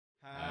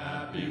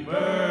Happy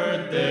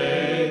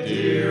birthday,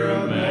 dear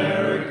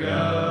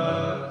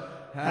America.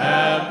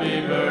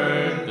 Happy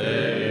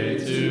birthday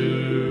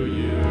to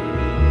you.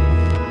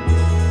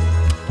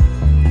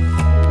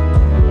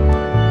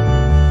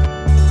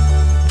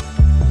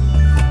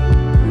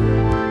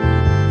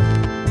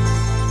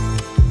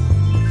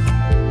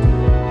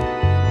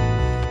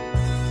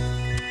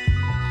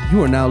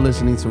 You are now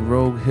listening to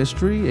Rogue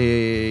History,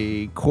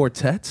 a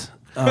quartet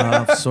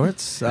of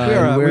sorts.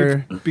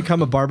 We've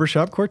become a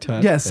barbershop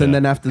quartet. Yes, and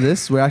then after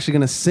this, we're actually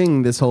going to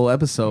sing this whole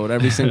episode.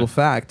 Every single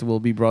fact will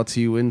be brought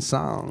to you in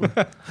song.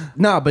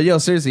 But yo,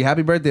 seriously,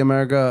 happy birthday,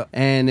 America.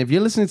 And if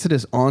you're listening to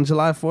this on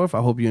July 4th,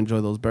 I hope you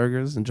enjoy those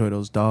burgers, enjoy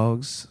those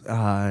dogs.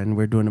 And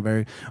we're doing a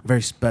very,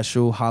 very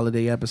special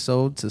holiday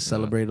episode to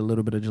celebrate a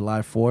little bit of July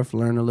 4th,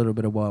 learn a little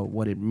bit about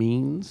what it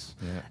means.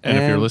 Yeah. And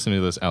if you're listening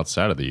to this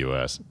outside of the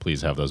U.S.,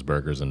 please have those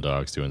burgers and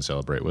dogs too and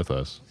celebrate with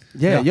us.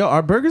 Yo,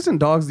 are burgers and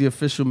dogs the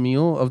official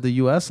meal of the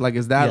U.S.? Like,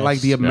 is that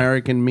like the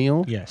American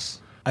meal?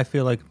 Yes. I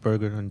feel like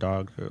burgers and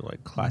dogs are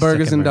like classic.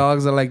 Burgers and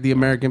dogs are like the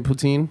American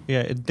poutine?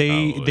 Yeah,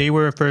 they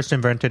were first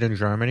invented in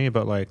Germany,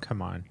 but like,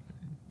 come on.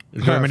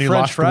 Germany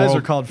French lost fries the are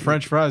world. called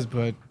French fries,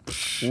 but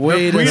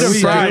Wait a freedom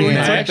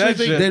second. fries.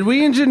 Did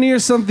we engineer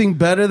something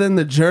better than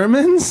the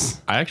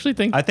Germans? I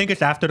think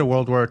it's after the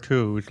World War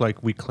II. It's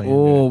like we claimed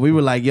Oh, it. we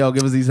were like, yo,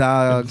 give us these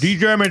dogs. These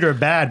Germans are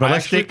bad, but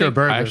let's take their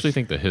burgers. I actually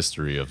think the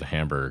history of the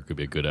hamburger could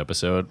be a good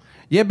episode.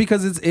 Yeah,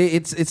 because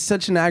it's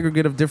such an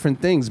aggregate of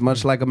different things,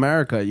 much like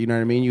America. You know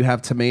what I mean? You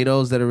have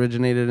tomatoes that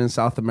originated in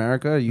South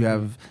America. You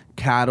have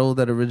cattle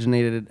that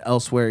originated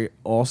elsewhere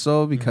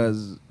also,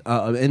 because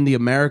in the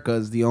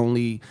Americas, the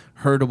only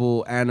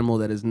herdable animal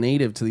that is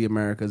native to the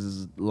Americas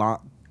is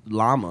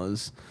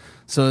llamas.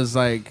 So it's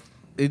like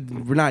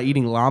we're not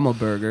eating llama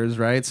burgers,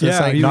 right? So Yeah,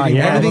 it's like are you eating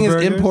everything llama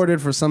is burgers?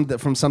 imported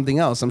from something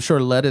else. I'm sure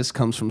lettuce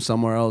comes from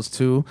somewhere else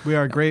too. we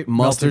are a great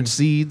Mustard melting,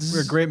 seeds.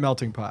 We're a great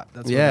melting pot.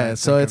 That's what Yeah, I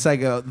so think it's like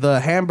the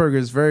hamburger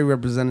is very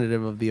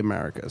representative of the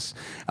Americas,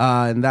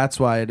 and that's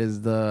why it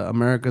is the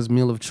America's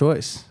meal of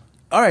choice.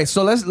 All right,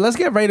 so let's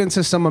get right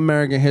into some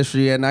American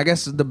history, and I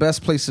guess the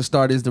best place to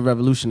start is the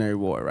Revolutionary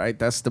War, right?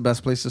 That's the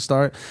best place to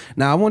start.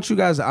 Now, I want you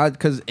guys,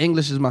 because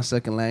English is my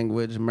second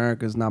language,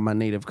 America is not my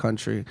native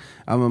country,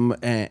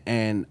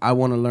 and I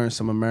want to learn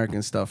some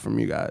American stuff from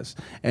you guys.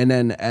 And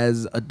then,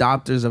 as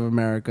adopters of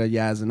America,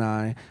 Yaz and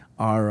I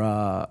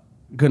are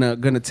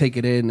gonna take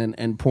it in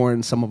and pour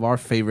in some of our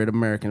favorite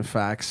American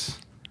facts.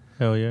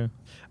 Hell yeah.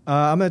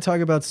 I'm going to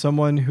talk about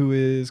someone who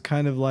is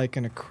kind of like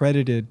an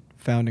accredited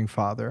founding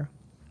father.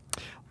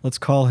 Let's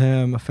call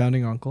him a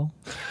founding uncle.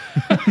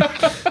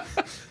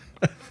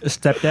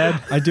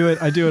 Stepdad? I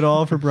do it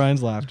all for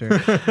Brian's laughter.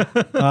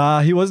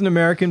 He wasn't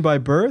American by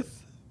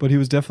birth, but he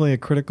was definitely a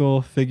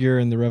critical figure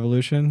in the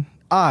Revolution.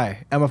 I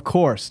am, of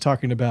course,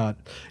 talking about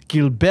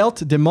Gilbert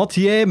de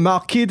Montaigne,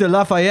 Marquis de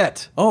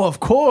Lafayette. Oh, of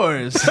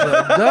course.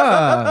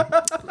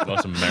 Duh.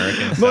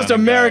 Most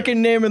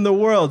American name in the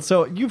world.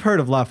 So you've heard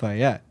of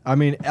Lafayette. I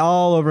mean,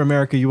 all over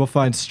America, you will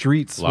find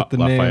streets with the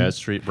name Lafayette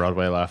Street,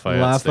 Broadway,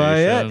 Lafayette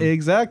Lafayette. Station.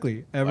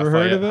 Exactly. Ever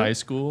Lafayette heard of it? High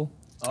School.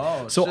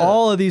 Oh, So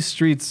all of these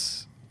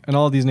streets and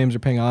all of these names are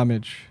paying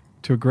homage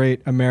to a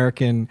great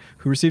American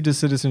who received his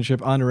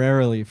citizenship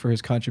honorarily for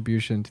his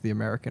contribution to the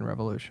American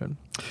Revolution.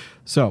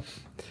 So,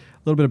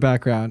 a little bit of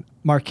background.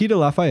 Marquis de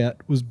Lafayette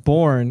was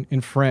born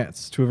in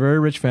France to a very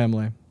rich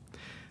family.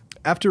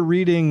 After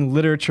reading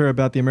literature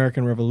about the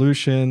American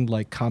Revolution,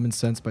 like Common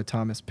Sense by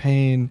Thomas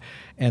Paine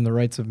and The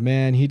Rights of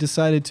Man, he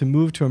decided to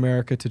move to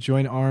America to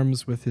join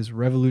arms with his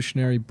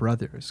revolutionary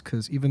brothers,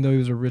 because even though he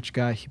was a rich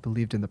guy, he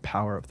believed in the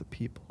power of the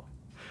people.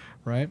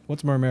 Right?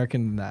 What's more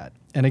American than that?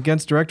 And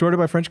against direct order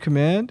by French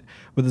command,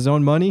 with his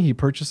own money, he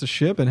purchased a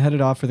ship and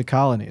headed off for the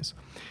colonies.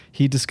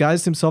 He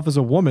disguised himself as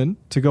a woman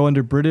to go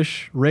under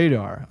British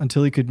radar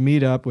until he could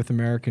meet up with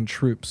American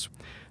troops,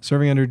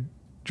 serving under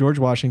George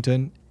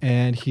Washington,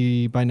 and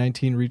he, by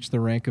 19, reached the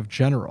rank of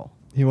general.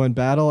 He won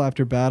battle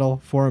after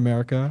battle for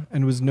America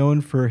and was known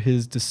for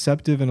his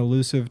deceptive and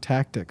elusive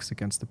tactics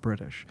against the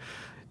British.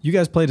 You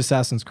guys played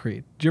Assassin's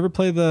Creed. Did you ever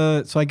play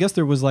so I guess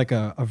there was like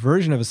a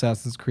version of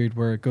Assassin's Creed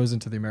where it goes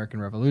into the American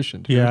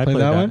Revolution. Did you ever I play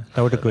played that one?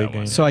 That was a great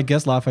game. So I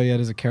guess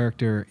Lafayette is a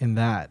character in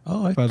that.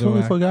 Oh, I by the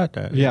totally way. forgot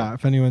that. Yeah,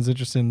 if anyone's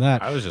interested in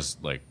that. I was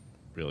just like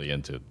really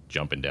into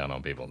jumping down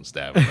on people and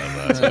stabbing them.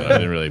 I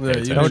didn't really pay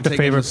attention. That was the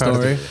favorite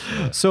story.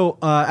 So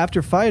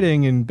after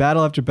fighting in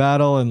battle after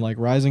battle and like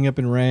rising up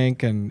in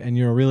rank and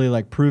really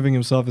like proving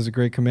himself as a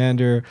great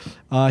commander,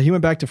 he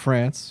went back to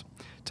France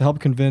to help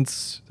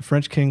convince the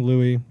French King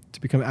Louis to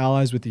become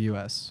allies with the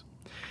U.S.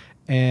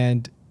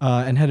 and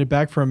headed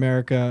back for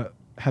America,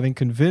 having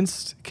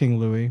convinced King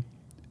Louis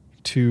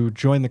to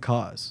join the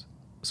cause.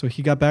 So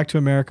he got back to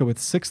America with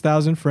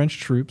 6,000 French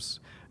troops,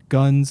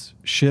 guns,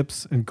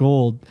 ships, and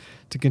gold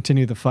to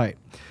continue the fight.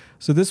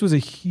 So this was a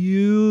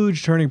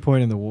huge turning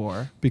point in the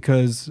war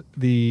because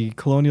the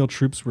colonial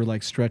troops were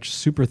like stretched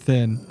super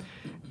thin.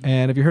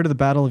 And have you heard of the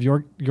Battle of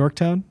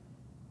Yorktown?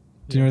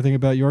 Do you know anything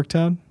about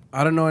Yorktown?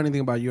 I don't know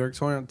anything about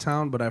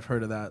Yorktown, but I've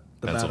heard of that.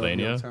 The Battle of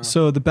Pennsylvania? Yorktown.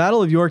 So the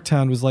Battle of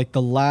Yorktown was like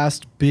the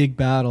last big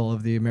battle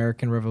of the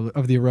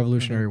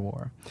Revolutionary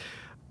War.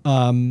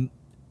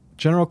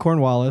 General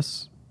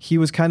Cornwallis, he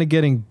was kind of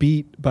getting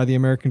beat by the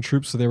American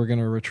troops, so they were going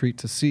to retreat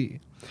to sea.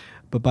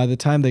 But by the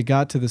time they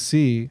got to the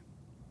sea,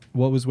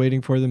 what was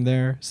waiting for them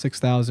there?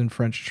 6,000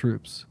 French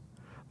troops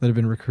that had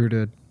been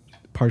recruited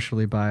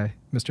partially by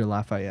Mr.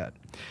 Lafayette.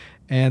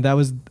 And that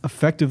was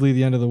effectively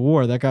the end of the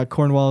war. That got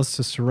Cornwallis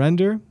to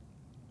surrender.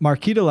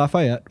 Marquis de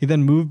Lafayette, he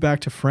then moved back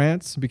to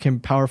France, became a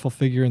powerful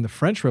figure in the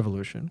French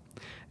Revolution,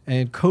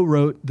 and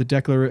co-wrote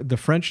the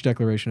French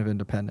Declaration of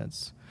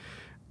Independence,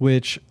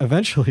 which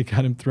eventually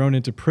got him thrown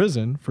into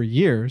prison for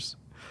years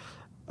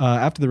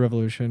after the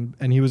revolution,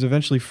 and he was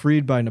eventually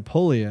freed by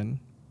Napoleon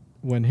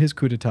when his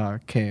coup d'etat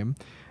came.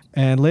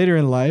 And later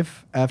in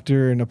life,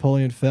 after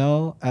Napoleon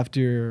fell,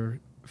 after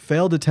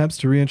failed attempts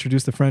to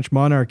reintroduce the French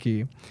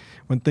monarchy,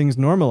 when things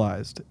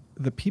normalized,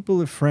 the people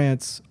of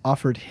France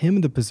offered him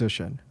the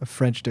position of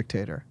French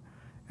dictator,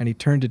 and he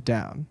turned it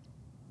down.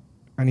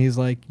 And he's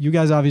like, you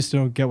guys obviously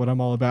don't get what I'm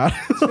all about.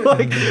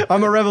 Like,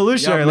 I'm a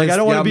revolutionary. Like, I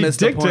don't want to be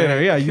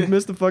dictator. Yeah, you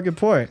missed the fucking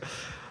point.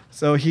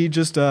 So he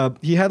just,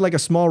 he had like a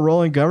small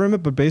role in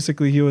government, but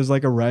basically he was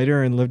like a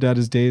writer and lived out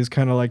his days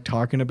kind of like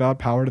talking about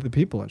power to the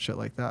people and shit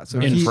like that. So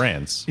In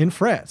France? In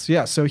France,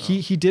 yeah. So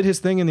he did his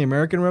thing in the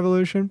American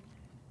Revolution,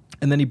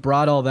 and then he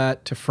brought all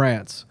that to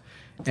France.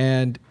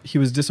 And he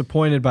was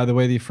disappointed by the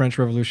way the French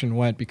Revolution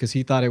went because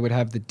he thought it would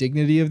have the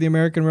dignity of the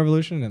American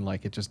Revolution, and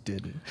like it just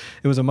didn't.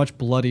 It was a much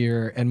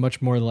bloodier and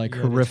much more like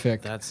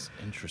horrific. That's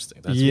interesting.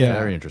 That's Yeah.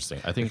 very interesting.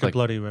 I think The like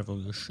bloody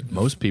revolution.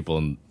 most people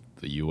in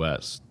the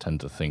U.S. tend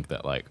to think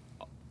that like,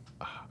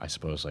 I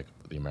suppose like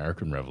the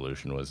American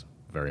Revolution was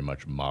very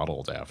much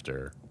modeled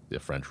after the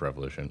French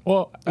Revolution.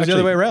 Well, It was the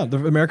other way around. The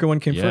American one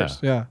came Yeah.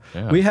 first. Yeah.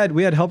 Yeah. We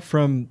had help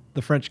from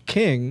the French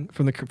king,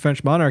 from the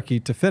French monarchy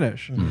to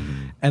finish.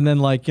 And then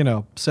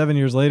 7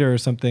 years later or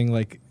something,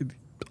 like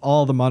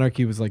all the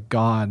monarchy was like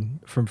gone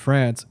from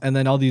France. And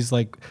then all these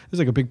there's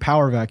like a big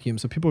power vacuum.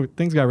 So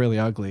things got really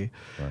ugly.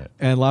 Right.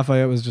 And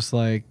Lafayette was just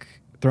like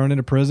thrown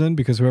into prison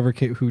because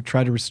who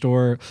tried to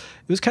restore, it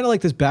was kind of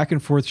like this back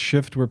and forth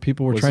shift where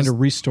people were trying to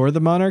restore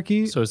the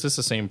monarchy. So is this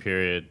the same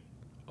period,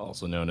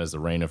 also known as the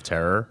Reign of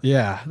Terror?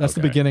 Yeah, that's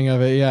the Okay. beginning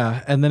of it.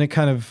 Yeah, and then it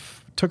kind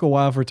of took a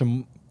while for it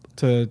to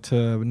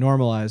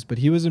normalize. But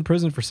he was in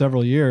prison for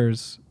several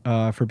years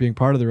for being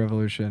part of the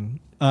revolution.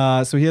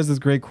 So he has this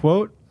great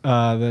quote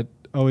that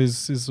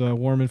always is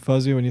warm and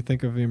fuzzy when you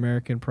think of the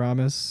American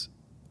promise.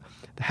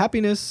 The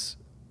happiness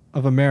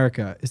of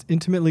America is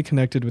intimately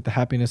connected with the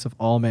happiness of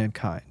all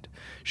mankind.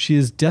 She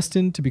is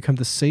destined to become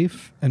the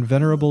safe and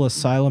venerable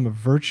asylum of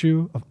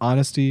virtue, of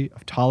honesty,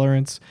 of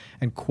tolerance,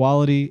 and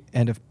quality,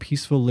 and of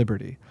peaceful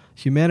liberty.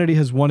 Humanity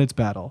has won its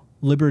battle.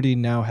 Liberty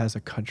now has a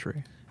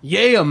country.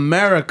 Yay,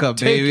 America,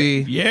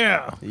 baby.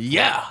 Yeah.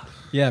 Yeah.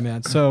 Yeah,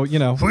 man. So,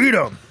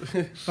 Freedom.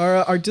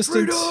 our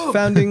distant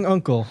founding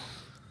uncle,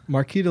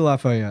 Marquis de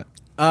Lafayette.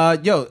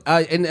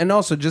 And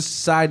also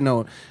just side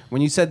note,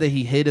 when you said that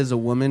he hid as a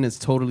woman, it's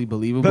totally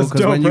believable That's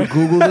because when dope,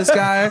 you right? Google this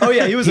guy, Oh,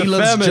 yeah, he was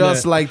looks effeminate.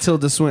 just like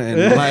Tilda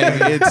Swinton. Like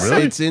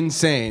it's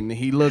insane.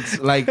 He looks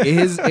like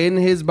in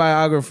his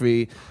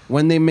biography.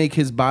 When they make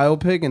his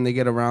biopic and they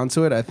get around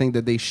to it, I think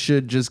that they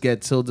should just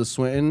get Tilda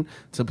Swinton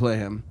to play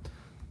him.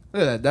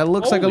 Look at that. That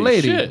looks like a Holy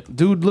lady. shit.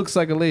 Dude looks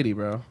like a lady,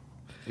 bro.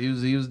 He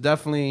was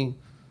definitely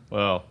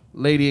Well,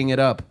 ladying it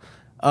up.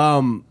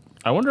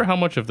 I wonder how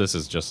much of this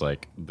is just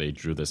like they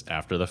drew this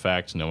after the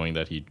fact, knowing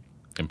that he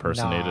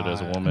impersonated as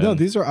a woman. No,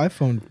 these are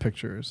iPhone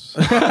pictures.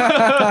 These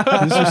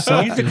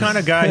are He's the kind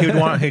of guy who'd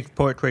want his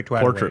portrait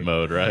right portrait away.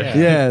 mode, right?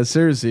 Yeah,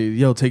 seriously.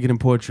 Yo, take it in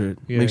portrait.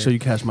 Yeah. Make sure you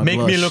catch my Make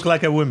blush. me look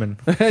like a woman.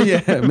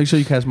 Yeah, make sure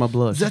you catch my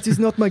blush. That is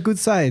not my good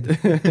side.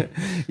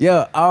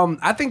 Yeah,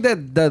 I think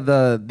that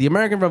the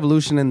American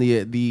Revolution and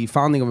the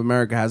founding of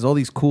America has all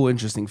these cool,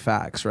 interesting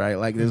facts, right?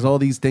 Like, there's all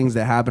these things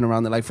that happen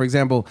around it. Like, for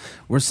example,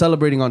 we're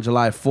celebrating on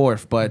July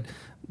 4th, but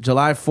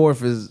July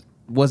 4th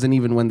wasn't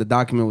even when the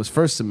document was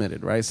first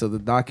submitted, right? So the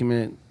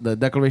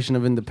Declaration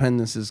of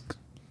Independence is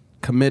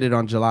submitted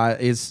on July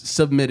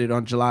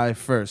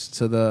 1st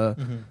to the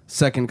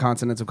Second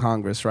Continental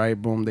Congress,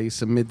 right? Boom, they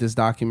submit this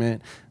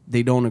document.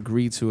 They don't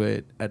agree to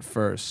it at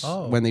first.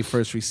 When they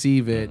first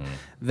receive it,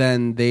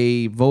 then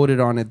they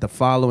voted on it the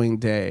following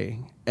day,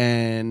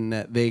 and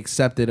they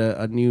accepted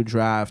a new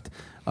draft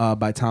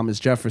by Thomas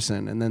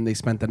Jefferson. And then they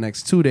spent the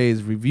next 2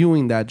 days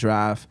reviewing that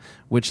draft,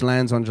 which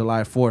lands on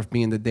July 4th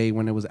being the day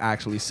when it was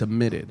actually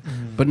submitted.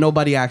 But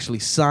nobody actually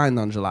signed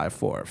on July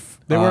 4th.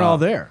 They weren't all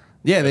there.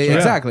 Yeah,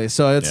 exactly.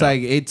 So it's Yeah.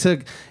 like it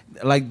took,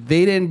 like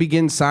they didn't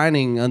begin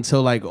signing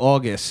until like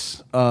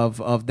August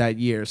of that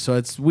year. So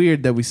it's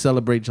weird that we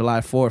celebrate July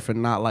 4th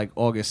and not like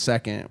August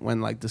 2nd when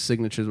like the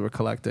signatures were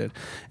collected.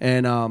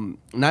 And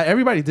not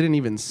everybody didn't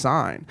even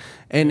sign.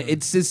 And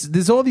it's just,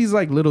 there's all these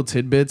like little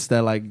tidbits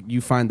that like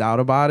you find out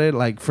about it.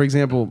 Like, for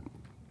example,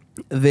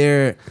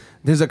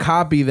 there's a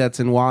copy that's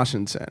in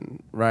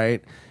Washington,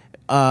 right?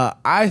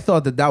 I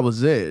thought that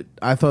was it.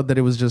 I thought that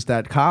it was just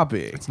that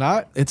copy. It's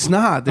not. It's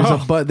not.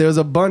 There's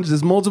a bunch.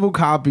 There's multiple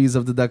copies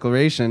of the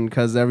Declaration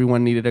because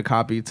everyone needed a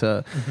copy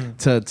to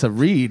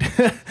read.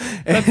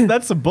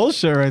 That's some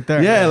bullshit right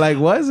there. Yeah, like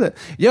what is it?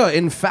 Yo,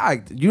 in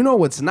fact, you know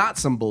what's not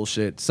some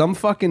bullshit? Some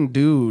fucking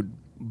dude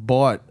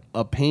bought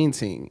a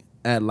painting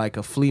at like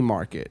a flea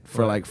market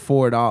for like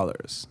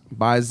 $4,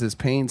 buys this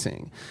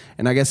painting,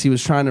 and I guess he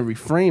was trying to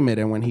reframe it,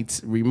 and when he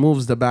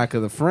removes the back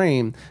of the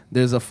frame,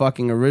 there's a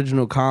fucking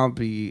original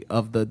copy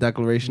of the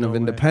Declaration of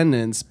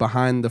Independence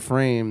behind the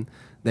frame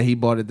that he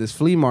bought at this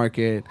flea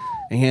market,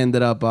 and he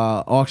ended up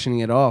auctioning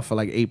it off for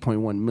like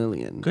 8.1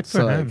 million. Good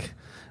for him.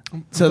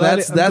 So glad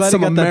that's he got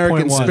some that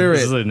American 0.1. spirit.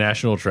 This is a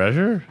national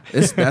treasure.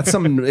 It's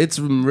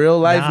real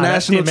life Nah,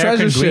 that's the national American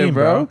treasure shit, dream,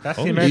 bro. That's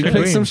the You You American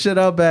pick dream. some shit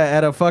up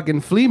at a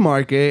fucking flea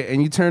market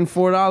and you turn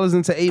 $4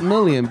 into 8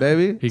 million,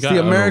 baby. He It's got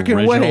the American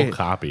an original way.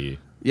 copy.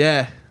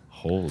 Yeah.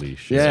 Holy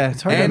shit. Yeah.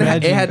 It's hard to And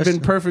imagine. it had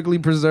been perfectly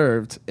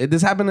preserved.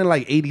 This happened in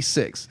like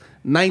 1986.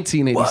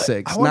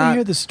 I want to not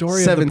hear the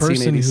story of the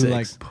person who 1786.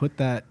 like put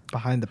that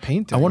behind the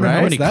painting. I wonder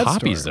how What's many that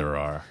copies story? there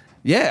are.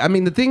 Yeah, I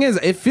mean, the thing is,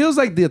 it feels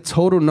like the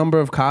total number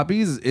of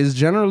copies is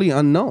generally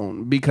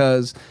unknown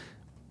because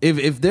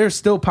if they're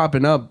still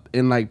popping up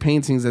in like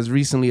paintings as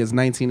recently as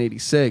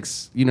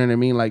 1986, you know what I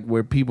mean? Like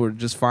where people are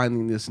just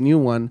finding this new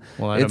one.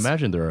 Well, I'd it's-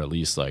 imagine there are at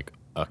least like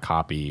a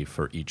copy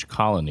for each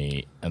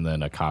colony and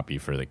then a copy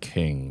for the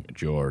King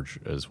George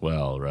as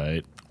well,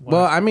 right?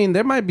 Well, I mean,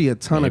 there might be a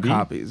ton Maybe. of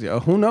copies,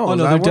 yo. Who knows? Oh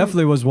no, I there won't-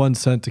 definitely was one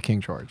sent to King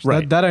George.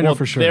 That I know Well,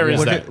 for sure. There is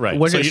Yeah. that, right?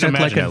 was So it you'd sent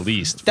imagine like at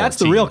least That's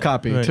the 14. real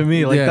copy Right. to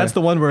me. Like Yeah. that's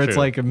the one where it's True.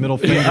 like a middle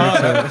finger to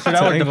Forgot what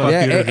the England. fuck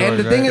Yeah, you and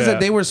the doing, thing right? is that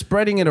they were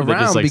spreading it They around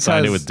just like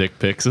signed it because with dick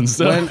pics and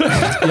stuff.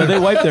 Yeah, they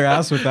wiped their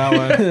ass with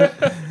that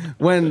one.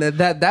 when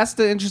that's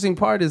the interesting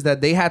part is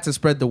that they had to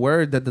spread the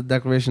word that the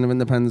Declaration of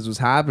Independence was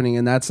happening,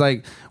 and that's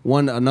like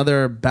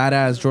another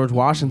badass George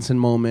Washington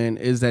moment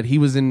is that he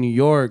was in New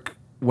York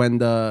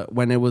when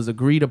it was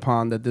agreed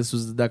upon that this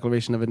was the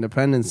Declaration of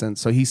Independence, and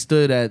so he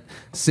stood at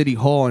City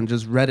Hall and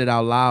just read it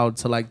out loud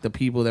to like the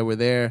people that were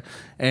there,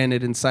 and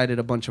it incited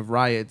a bunch of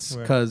riots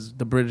because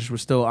the British were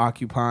still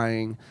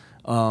occupying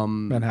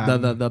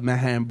Manhattan. the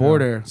Manhattan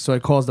border. So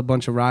it caused a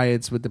bunch of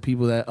riots with the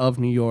people of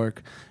New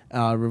York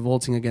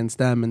revolting against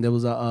them, and there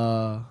was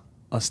a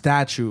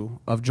statue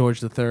of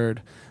George III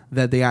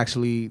that they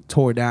actually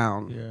tore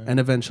down and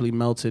eventually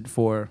melted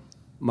for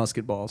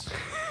musket balls.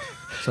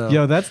 So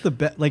Yo, that's the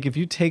best. Like if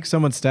you take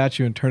someone's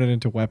statue and turn it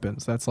into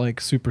weapons, that's like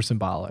super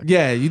symbolic.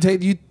 yeah, you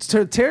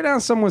tear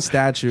down someone's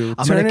statue,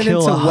 I'm turn gonna it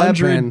kill into a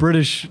 100 weapon,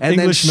 British and then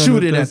Englishmen shoot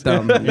with it this.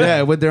 at them.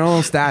 Yeah, with their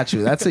own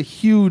statue. That's a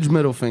huge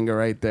middle finger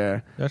right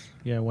there. That's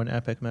one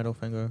epic middle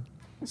finger.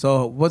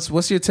 So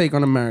what's your take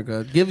on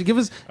America? Give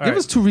us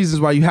right. 2 reasons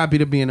why you're happy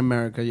to be in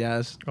America.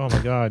 Yaz. Oh my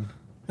god.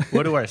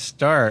 Where do I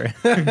start?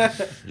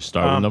 You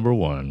start with number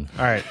one.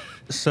 All right.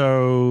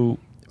 So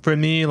for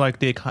me, like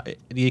the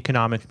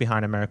economics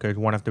behind America is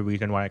one of the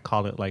reasons why I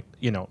call it like,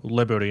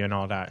 liberty and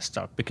all that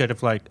stuff. Because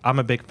of like, I'm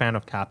a big fan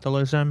of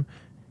capitalism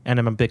and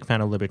I'm a big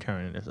fan of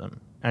libertarianism.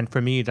 And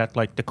for me, that's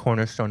like the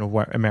cornerstone of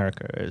what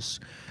America is,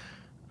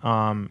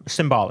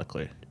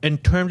 symbolically. In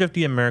terms of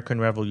the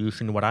American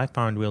Revolution, what I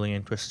found really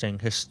interesting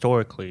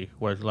historically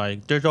was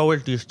like, there's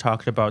always these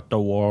talks about the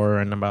war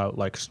and about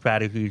like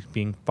strategies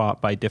being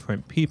fought by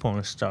different people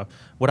and stuff.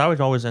 What I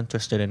was always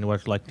interested in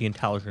was like the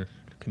intelligence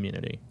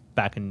community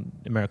back in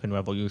American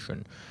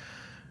Revolution.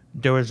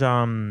 There was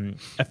a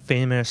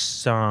famous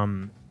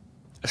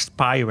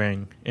spy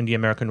ring in the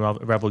American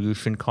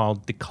Revolution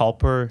called the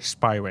Culper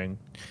spy ring.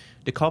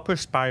 The Culper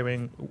spy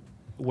ring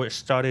was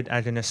started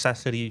as a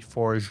necessity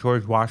for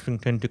George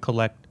Washington to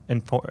collect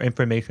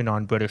information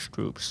on British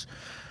troops.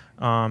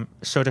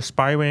 So the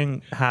spy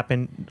ring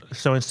happened.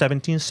 So in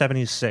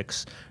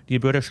 1776, the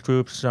British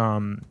troops,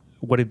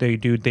 what did they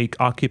do? They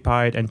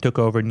occupied and took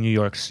over New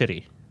York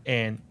City.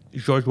 And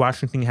George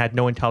Washington had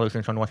no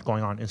intelligence on what's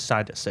going on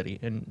inside the city.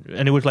 And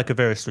it was like a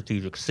very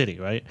strategic city,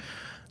 right?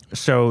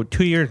 So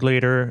 2 years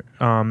later,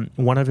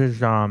 one of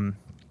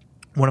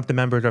the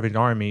members of his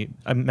army,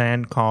 a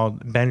man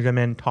called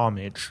Benjamin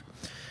Talmadge,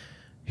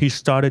 he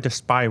started a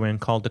spy ring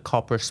called the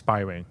Culper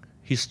spy ring.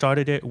 He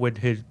started it with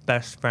his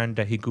best friend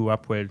that he grew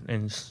up with,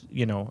 and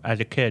as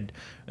a kid,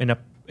 in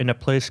a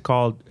place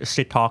called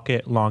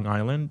Setauket, Long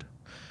Island.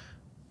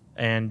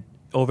 And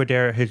over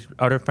there, his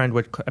other friend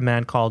was a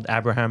man called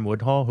Abraham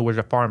Woodhull, who was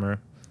a farmer,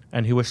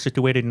 and he was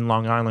situated in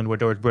Long Island where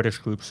there was British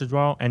troops as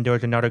well. And there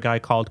was another guy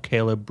called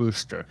Caleb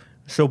Brewster.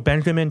 So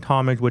Benjamin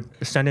Talmadge would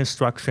send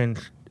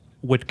instructions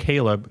with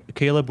Caleb.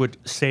 Caleb would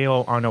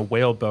sail on a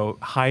whaleboat,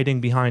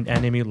 hiding behind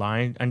enemy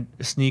lines and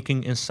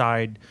sneaking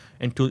inside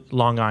into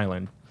Long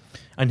Island.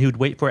 And he would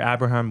wait for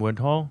Abraham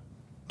Woodhull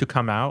to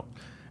come out,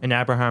 and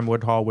Abraham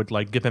Woodhull would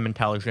like give him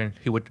intelligence.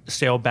 He would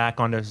sail back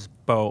on this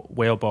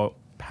whaleboat,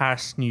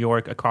 past New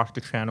York, across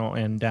the channel,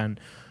 and then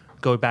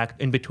go back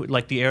in between.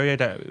 Like the area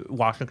that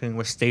Washington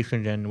was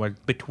stationed in was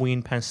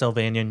between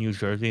Pennsylvania and New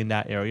Jersey, in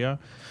that area.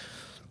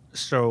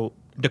 So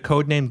the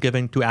code name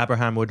given to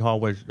Abraham Woodhull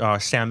was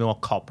Samuel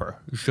Culper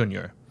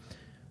Jr.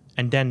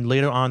 And then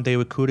later on, they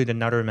recruited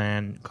another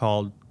man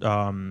called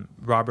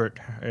Robert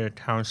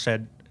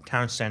Townsend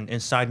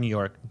inside New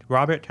York.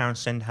 Robert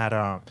Townsend had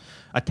a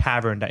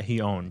tavern that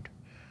he owned.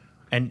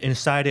 And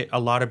inside it, a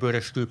lot of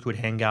British troops would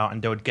hang out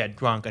and they would get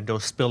drunk and they'll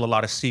spill a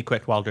lot of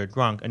secrets while they're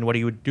drunk. And what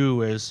he would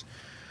do is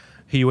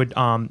he would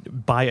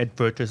buy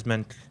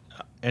advertisement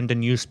in the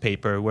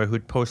newspaper where he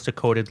would post a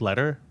coded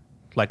letter.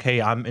 Like,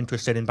 hey, I'm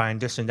interested in buying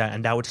this and that.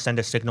 And that would send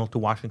a signal to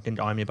Washington's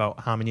army about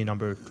how many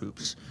number of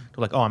troops.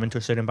 So like, oh, I'm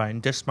interested in buying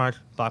this much,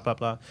 blah, blah,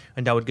 blah.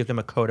 And that would give them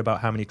a code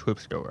about how many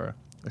troops there were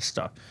and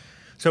stuff.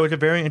 So it's a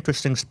very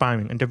interesting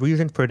spying. And the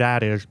reason for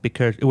that is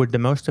because it was the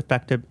most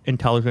effective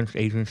intelligence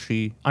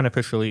agency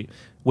unofficially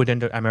within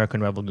the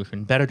American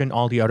Revolution, better than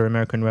all the other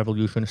American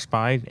Revolution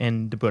spies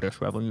and the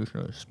British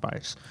Revolutionary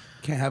spies.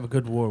 Can't have a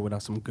good war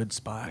without some good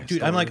spies.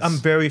 Dude, I'm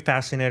very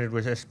fascinated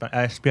with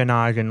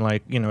espionage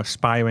and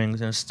spy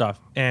rings and stuff.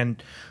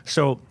 And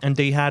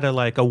they had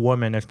a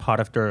woman as part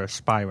of their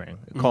spy ring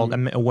called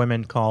a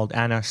woman called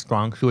Anna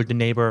Strong, who was the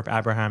neighbor of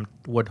Abraham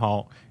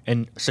Woodhull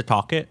in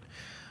Setauket.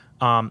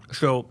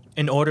 So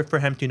in order for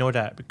him to know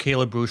that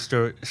Caleb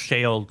Brewster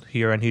sailed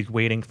here and he's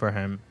waiting for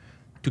him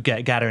to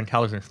gather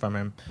intelligence from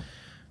him,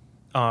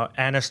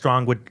 Anna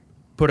Strong would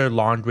put her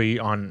laundry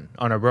on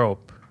a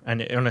rope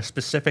and in a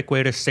specific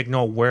way to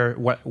signal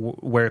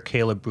where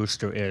Caleb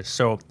Brewster is.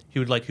 So he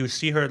would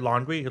see her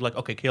laundry. He'd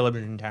okay, Caleb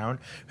is in town.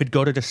 He'd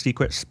go to the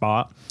secret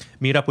spot,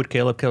 meet up with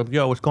Caleb. Caleb,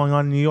 yo, what's going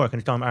on in New York?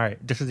 And he'd tell him, all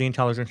right, this is the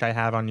intelligence I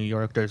have on New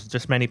York. There's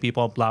this many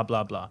people, blah,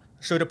 blah, blah.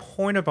 So the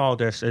point of all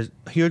this is,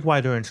 here's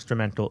why they're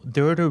instrumental.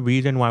 They're the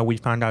reason why we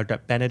found out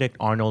that Benedict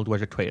Arnold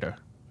was a traitor.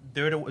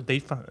 They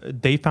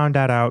found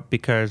that out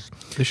because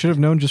They should have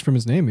known just from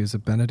his name. He was a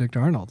Benedict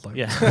Arnold.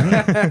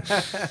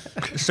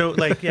 So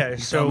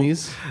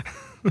Dummies.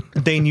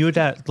 they knew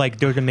that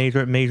there was a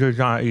Major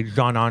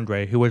John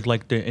Andre, who was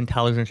the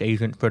intelligence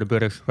agent for the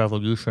British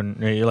Revolution,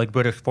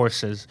 British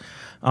forces.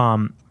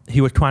 He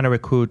was trying to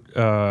recruit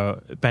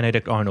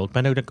Benedict Arnold.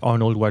 Benedict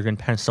Arnold was in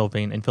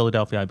Pennsylvania, in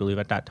Philadelphia, I believe,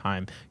 at that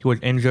time. He was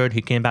injured.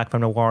 He came back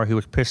from the war. He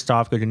was pissed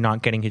off because he's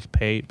not getting his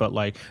pay, but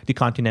the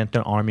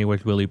Continental Army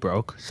was really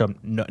broke, so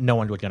no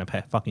one was going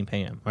to fucking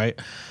pay him, right?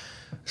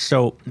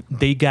 So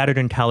they gathered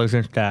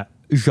intelligence that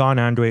Jean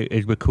Andre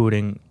is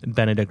recruiting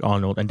Benedict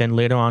Arnold, and then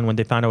later on, when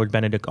they found out it was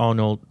Benedict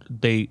Arnold,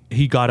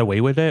 he got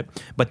away with it,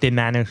 but they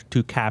managed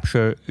to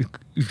capture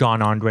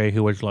Jean Andre,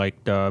 who was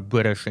the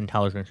British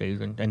intelligence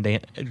agent, and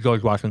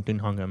George Washington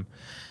hung him.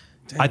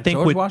 Damn, I think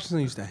George Washington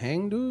used to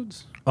hang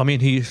dudes. I mean,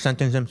 he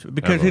sentenced him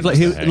because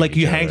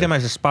you hang him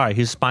as a spy.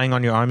 He's spying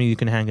on your army. You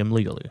can hang him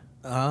legally.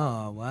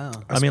 Oh wow!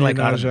 I mean,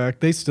 Espionage Act.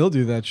 They still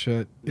do that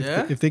shit.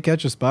 If they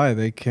catch a spy,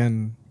 they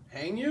can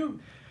Hang you?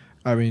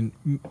 I mean,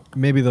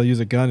 maybe they'll use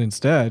a gun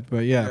instead,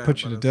 but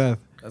put you to death.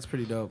 That's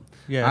pretty dope.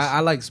 Yes. I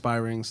like spy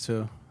rings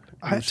too.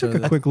 I took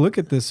a quick look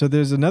at this. So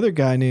there's another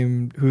guy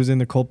who's in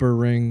the Culper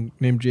ring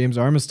named James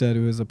Armistead,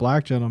 who is a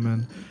black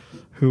gentleman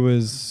who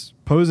was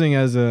posing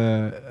as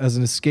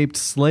an escaped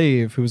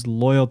slave who was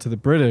loyal to the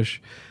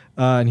British.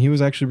 And he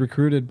was actually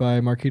recruited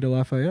by Marquis de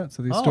Lafayette.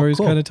 So these stories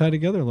cool. kind of tie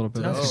together a little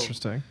bit. That's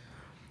interesting.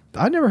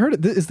 I never heard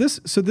it. This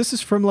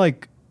is from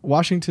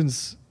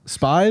Washington's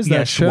Spies?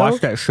 That show?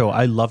 Watch that show.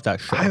 I love that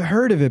show. I've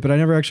heard of it, but I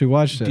never actually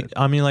watched it.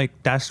 I mean,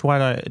 that's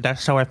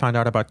how I found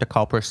out about the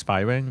Culper spy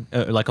ring,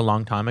 a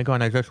long time ago,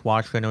 and I just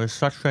watched it, and it was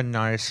such a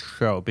nice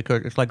show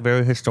because it's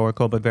very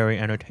historical but very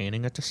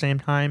entertaining at the same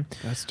time.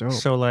 That's dope.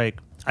 So I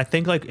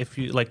think if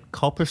you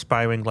Culper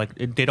spy ring,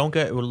 they don't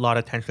get a lot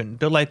of attention.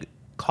 They're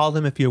call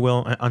them, if you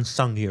will,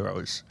 unsung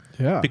heroes.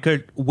 Yeah.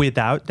 Because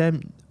without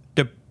them,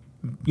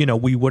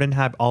 we wouldn't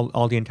have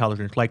all the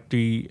intelligence. What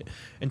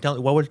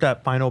was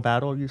that final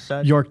battle you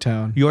said?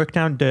 Yorktown.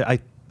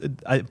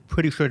 I'm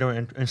pretty sure they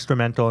were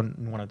instrumental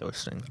in one of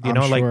those things. I'm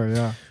sure,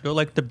 yeah.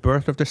 They're the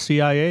birth of the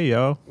CIA,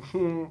 yo.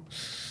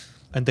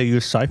 And they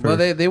use cipher. Well,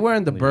 they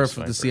weren't the They birth use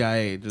of the cipher.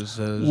 CIA. Just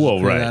Whoa,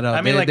 clear right. that up.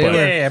 I mean, but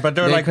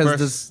they're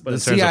because But the in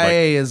terms of,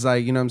 CIA is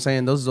you know what I'm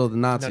saying. Those are the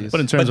Nazis. But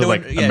in terms But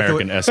of they were-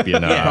 American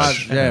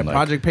espionage, and,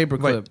 Project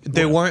Paperclip. But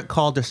they weren't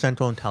called the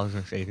Central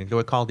Intelligence Agent. They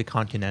were called the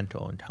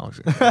Continental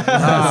Intelligence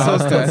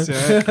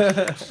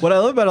Agent. What I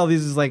love about all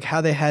these is how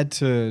they had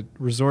to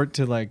resort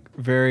to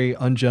very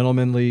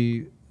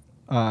ungentlemanly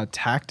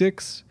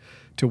tactics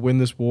to win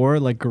this war,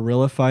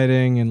 guerrilla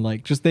fighting and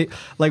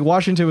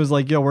Washington was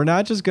yo, we're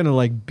not just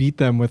gonna beat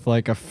them with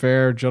a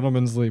fair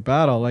gentlemanly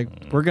battle.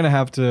 We're gonna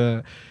have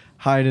to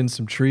hide in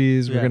some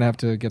trees. We're gonna have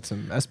to get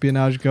some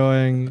espionage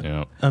going.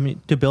 yeah. I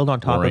mean, to build on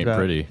top War of ain't that,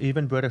 pretty.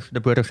 even the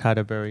British had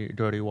a very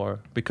dirty war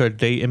because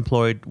they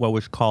employed what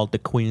was called the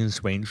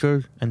Queen's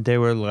Rangers, and they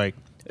were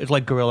it's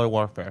like guerrilla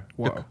warfare.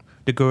 Whoa.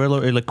 The guerrilla,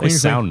 They Queen's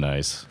sound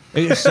nice.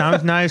 It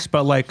sounds nice,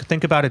 but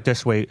think about it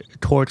this way: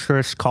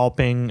 torture,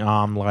 scalping,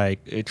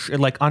 it's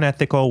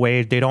unethical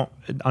ways. They don't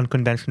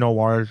unconventional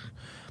wars,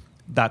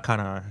 that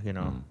kind of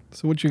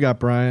So what you got,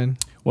 Brian?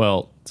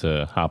 Well,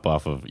 to hop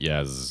off of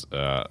Yaz's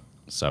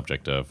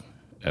subject of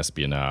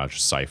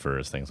espionage,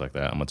 ciphers, things like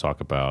that, I'm going to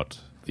talk about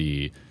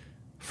the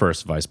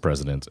first vice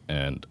president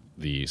and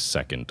the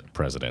second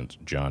president,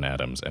 John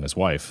Adams, and his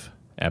wife,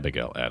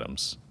 Abigail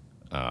Adams.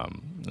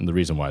 And the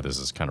reason why this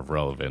is kind of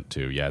relevant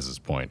to Yaz's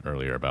point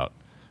earlier about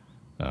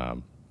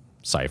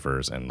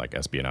ciphers and like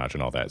espionage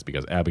and all that is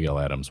because Abigail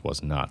Adams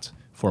was not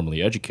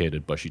formally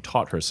educated, but she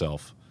taught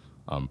herself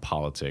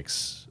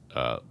politics.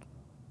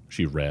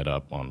 She read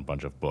up on a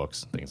bunch of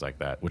books, things like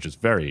that, which is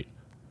very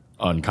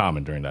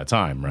uncommon during that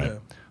time, right?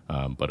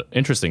 But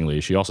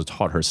interestingly, she also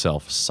taught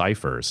herself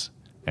ciphers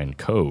and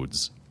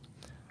codes.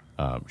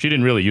 She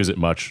didn't really use it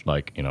much,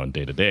 like, you know, in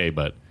day to day,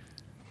 but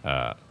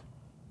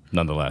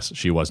nonetheless,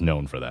 she was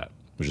known for that,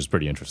 which is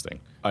pretty interesting.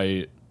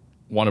 I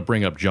want to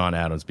bring up John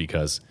Adams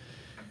because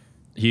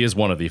he is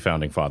one of the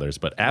founding fathers,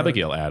 but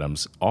Abigail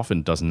Adams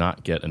often does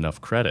not get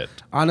enough credit.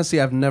 Honestly,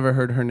 I've never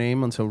heard her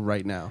name until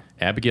right now.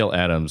 Abigail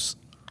Adams,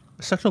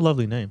 Such a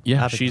lovely name.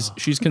 yeah, Abigail.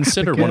 she's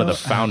considered one of the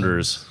Abigail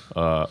founders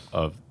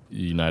of the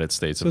United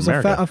States So of it's a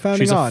America. a founding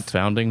She's aunt. a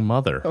founding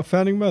mother. A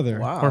founding mother.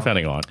 Wow. Or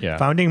founding aunt, yeah.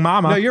 Founding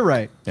mama. No, you're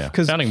right. Yeah,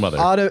 Because founding mother.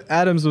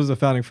 Adams was a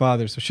founding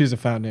father, so she's a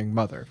founding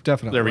mother.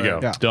 Definitely. There we go.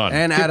 Yeah. Done.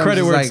 And Give Adams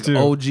credit is where like it's due.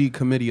 OG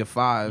Committee of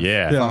Five.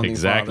 Yeah, founding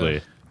exactly.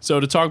 father. So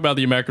to talk about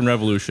the American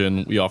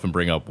Revolution, we often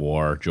bring up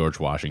war, George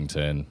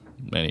Washington,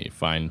 many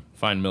fine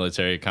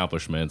military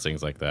accomplishments,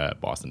 things like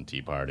that, Boston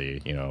Tea Party,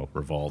 you know,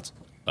 revolt.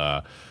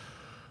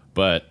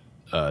 But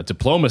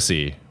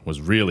diplomacy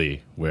was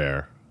really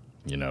where,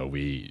 you know,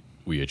 we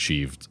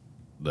achieved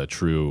the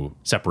true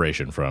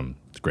separation from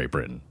Great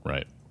Britain,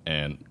 right?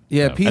 And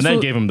Yeah, you know, and then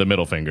peaceful- gave him the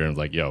middle finger and was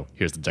like, "Yo,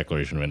 here's the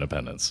Declaration of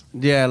Independence."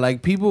 Yeah,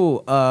 like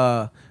people,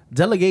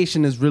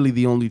 delegation is really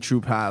the only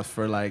true path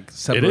for like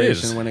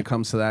separation when it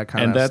comes to that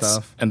kind and of that's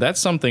stuff. and that's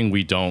something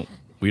we don't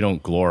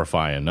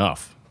glorify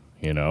enough.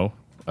 You know,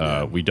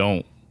 we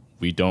don't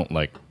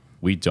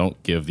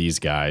give these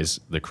guys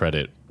the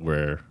credit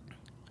where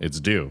it's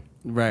due.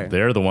 Right.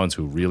 They're the ones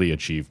who really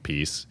achieve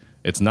peace.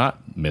 It's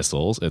not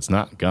missiles. It's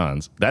not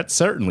guns. That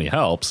certainly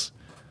helps.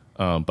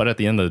 But at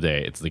the end of the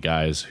day, it's the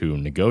guys who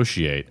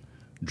negotiate,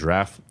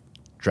 drafts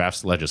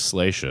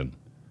legislation,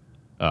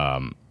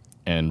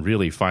 and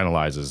really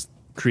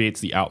creates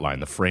the outline,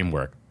 the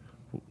framework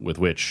with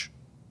which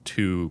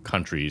two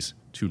countries,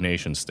 two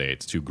nation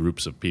states, two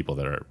groups of people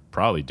that are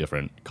probably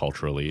different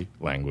culturally,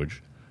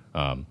 language,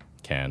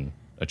 can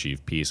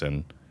achieve peace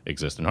and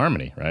exist in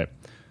harmony, right?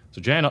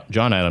 So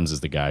John Adams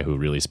is the guy who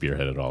really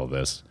spearheaded all of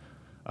this.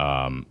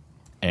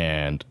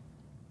 And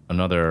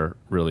another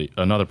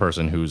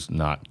person who's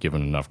not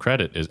given enough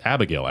credit is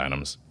Abigail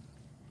Adams,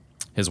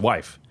 his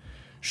wife.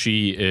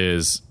 She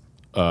is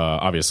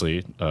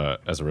obviously,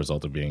 as a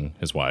result of being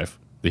his wife,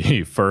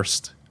 the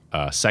first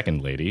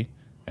second lady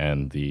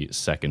and the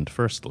second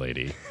first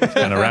lady.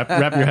 Kind of wrap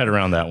your head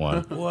around that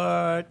one.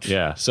 What?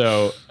 Yeah.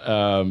 So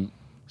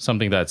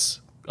something that's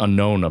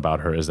unknown about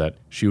her is that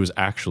she was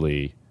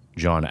actually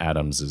John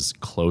Adams's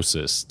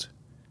closest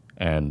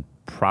and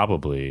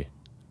probably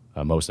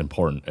most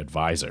important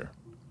advisor.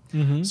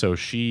 So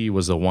she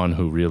was the one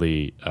who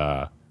really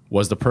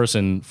was the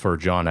person for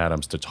John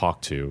Adams to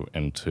talk to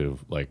and to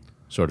like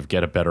sort of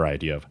get a better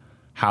idea of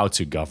how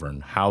to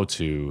govern, how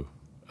to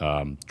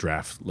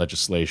draft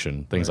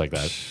legislation, things like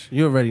that.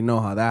 You already know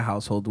how that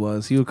household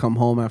was. He would come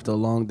home after a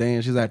long day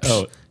and she's like,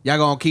 Oh. y'all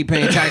gonna keep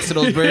paying tax to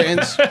those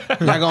Britons?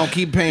 Y'all gonna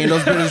keep paying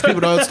those British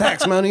people those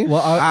tax money?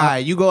 Well, all right,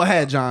 you go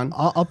ahead, John.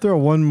 I'll throw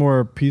one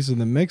more piece in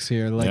the mix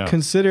here. Like, Yeah.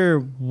 consider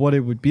what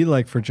it would be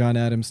like for John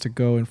Adams to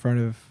go in front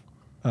of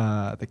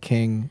the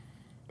king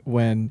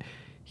when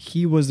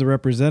he was the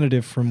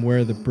representative from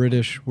where the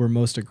British were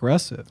most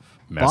aggressive.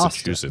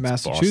 Massachusetts,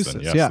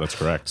 Boston. Yes, yeah, that's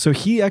correct. So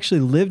he actually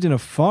lived in a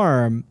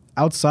farm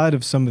outside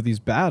of some of these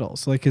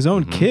battles. Like his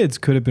own kids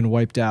could have been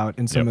wiped out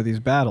in some Yep. of these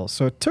battles.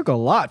 So it took a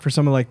lot for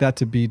someone like that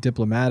to be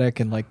diplomatic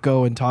and like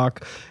go and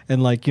talk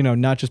and like, you know,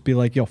 not just be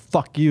like, yo,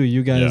 fuck you.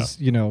 You guys,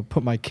 you know,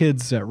 put my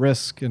kids at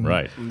risk. And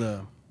Right.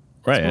 The-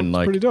 Right, and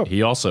pretty like dope.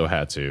 he also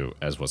had to,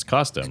 as was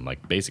custom,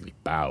 like basically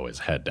bow his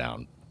head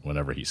down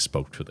whenever he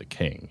spoke to the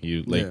king.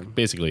 He like Yeah.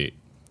 basically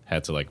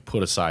had to like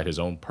put aside his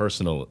own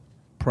personal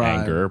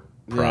Pride. anger,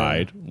 Yeah.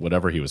 pride,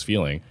 whatever he was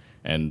feeling,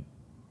 and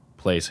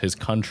place his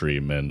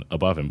countrymen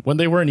above him when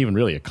they weren't even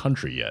really a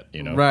country yet.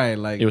 You know, Right,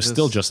 like it was just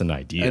still just an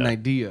idea. An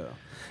idea.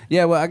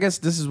 Yeah, well, I guess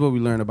this is what we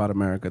learned about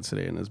America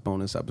today in this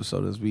bonus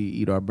episode as we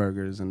eat our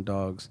burgers and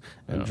dogs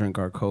and drink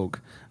our Coke.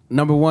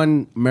 Number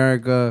one,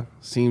 America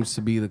seems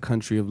to be the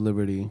country of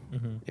liberty.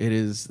 It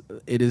is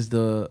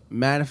the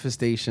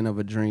manifestation of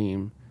a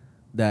dream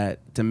that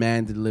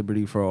demanded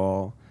liberty for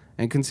all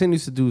and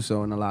continues to do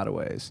so in a lot of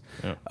ways.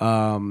 Yeah.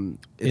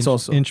 It's inch,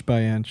 also inch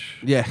by inch.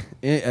 yeah,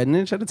 an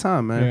inch at a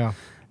time, man. Yeah.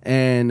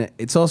 And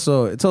it's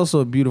also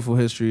a beautiful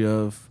history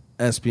of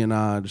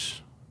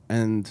espionage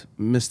and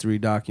mystery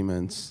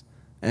documents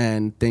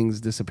and things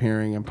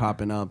disappearing and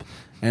popping up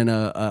and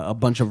a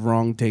bunch of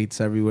wrong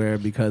dates everywhere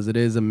because it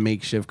is a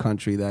makeshift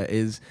country that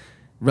is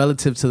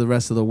relative to the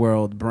rest of the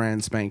world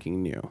brand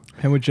spanking new.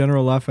 And with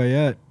General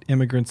Lafayette,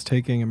 immigrants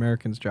taking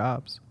Americans'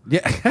 jobs. Yeah.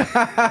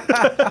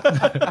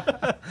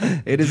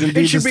 It is indeed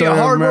It should the be a story of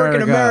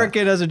hardworking America.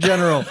 American as a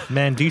general.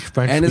 Man, these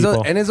French and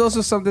people. it's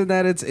also something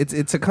that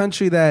it's a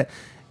country that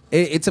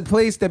it's a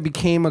place that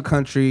became a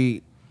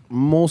country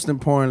most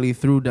importantly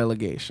through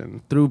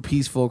delegation, through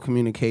peaceful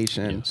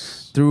communication,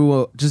 Yes.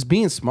 through just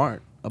being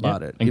smart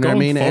about Yeah. it. And You know going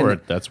what I mean? forward,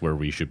 And, that's where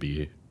we should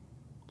be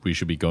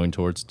going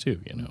towards too.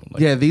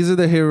 Like, yeah, these are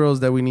the heroes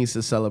that we need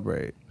to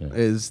celebrate. Yeah.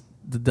 Is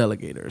the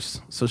delegators.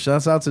 So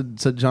shouts out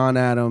to John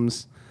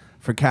Adams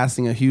for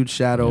casting a huge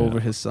shadow Yeah. over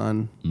his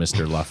son.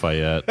 Mr.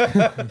 Lafayette.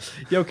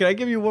 Yo, can I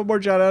give you one more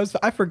John Adams?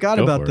 I forgot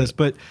Go about for this, it.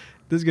 but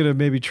this is gonna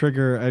maybe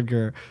trigger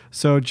Edgar.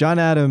 So John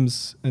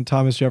Adams and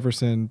Thomas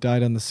Jefferson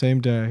died on the same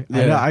day. I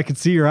Yeah. know, I can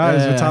see your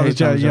eyes Yeah, with I Thomas hate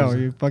Thomas Jefferson. Yo,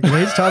 Jefferson. you fucking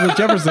hate Thomas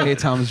Jefferson. Hey,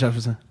 Thomas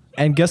Jefferson.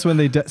 And guess when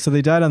they so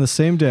they died on the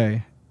same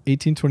day,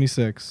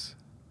 1826,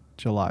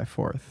 July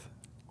 4th.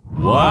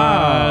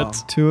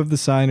 What? Two of the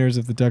signers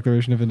of the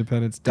Declaration of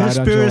Independence died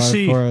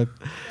Conspiracy. on July 4th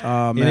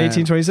Oh, in man.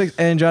 1826,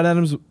 and John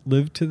Adams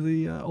lived to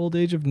the old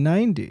age of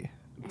 90.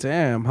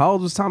 Damn. How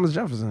old was Thomas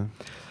Jefferson?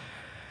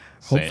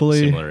 Hopefully,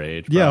 Similar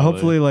age. yeah, probably.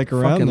 hopefully like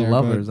around Fucking there.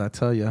 lovers, I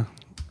tell you.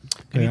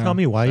 Can you Yeah. tell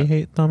me why you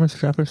hate Thomas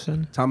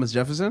Jefferson? Thomas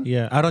Jefferson?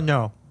 Yeah, I don't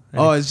know.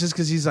 Oh, it's just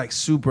because he's like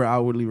super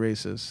outwardly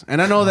racist, and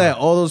I know that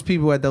all those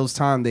people at those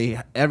time,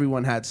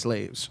 everyone had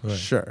slaves, Right.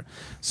 sure.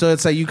 So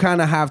it's like you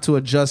kind of have to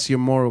adjust your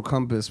moral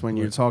compass when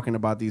you're talking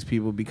about these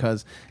people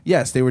because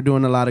yes, they were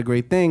doing a lot of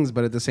great things,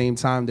 but at the same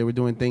time, they were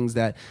doing things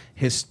that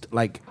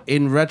like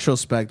in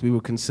retrospect we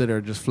would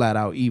consider just flat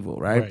out evil,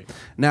 right? Right.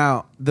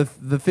 Now the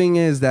thing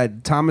is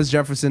that Thomas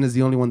Jefferson is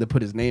the only one that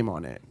put his name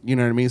on it. You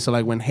know what I mean? So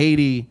like when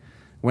Haiti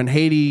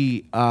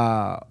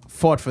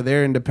fought for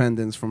their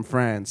independence from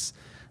France.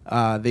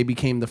 They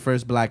became the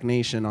first black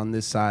nation on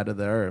this side of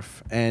the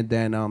earth. And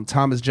then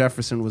Thomas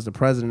Jefferson was the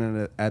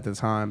president at the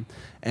time,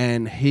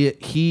 and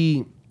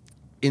he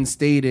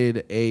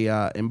instated a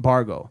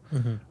embargo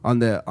on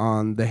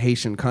the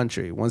Haitian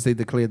country. Once they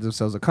declared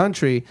themselves a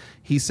country,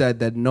 he said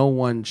that no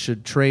one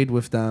should trade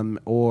with them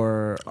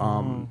or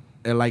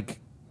like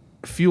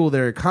fuel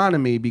their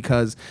economy,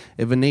 because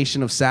if a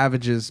nation of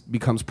savages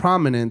becomes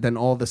prominent, then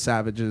all the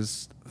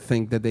savages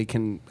think that they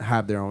can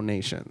have their own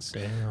nations.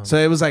 Damn. So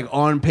it was like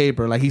on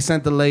paper. Like he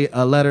sent a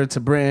letter to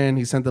Britain.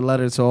 He sent a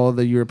letter to all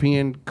the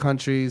European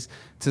countries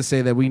to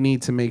say that we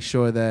need to make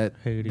sure that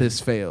Haiti.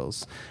 this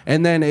fails.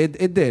 And then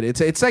it did.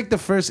 It's like the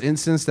first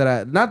instance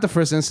not the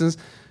first instance,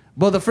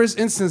 but the first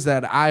instance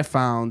that I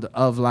found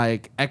of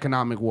like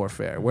economic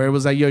warfare, where it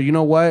was like, yo, you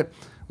know what?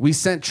 We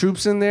sent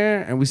troops in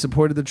there and we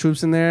supported the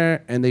troops in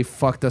there and they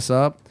fucked us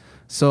up.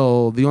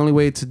 So the only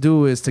way to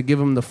do is to give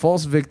them the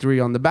false victory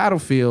on the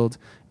battlefield,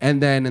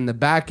 and then in the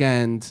back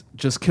end,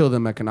 just kill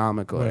them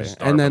economically. Right.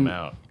 Starve And then, them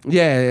out.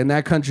 yeah, and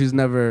that country's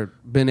never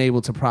been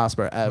able to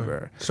prosper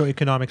ever. So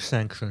economic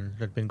sanctions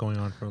that have been going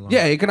on for a long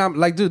Yeah,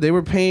 like, dude, they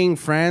were paying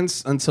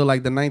France until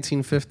like the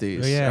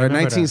 1950s Yeah, I or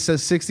remember that.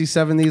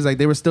 1960s, 70s. Like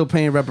they were still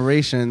paying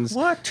reparations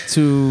What?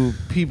 to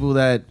people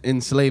that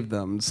enslaved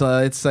them. So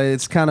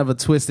it's kind of a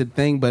twisted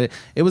thing, but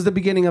it was the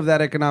beginning of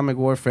that economic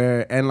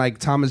warfare. And like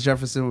Thomas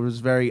Jefferson was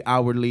very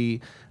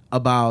outwardly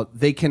about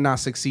they cannot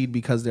succeed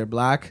because they're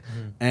black,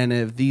 and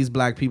if these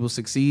black people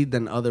succeed,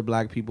 then other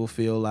black people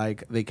feel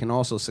like they can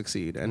also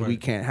succeed, and we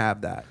Right. can't have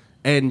that.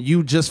 And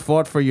you just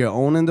fought for your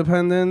own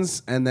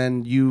independence, and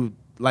then you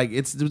like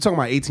we're talking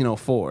about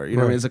 1804. You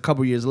know, what I mean? Right. It's a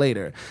couple years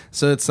later,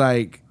 so it's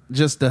like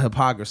just the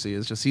hypocrisy.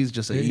 It's just he's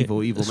just an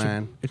evil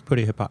man. It's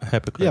pretty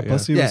hypocrite. Yeah,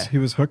 plus Yeah. he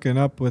was hooking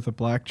up with a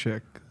black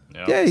chick.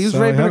 Yep. Yeah, he was So,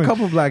 raping I a mean-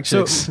 couple black So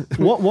chicks.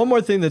 one more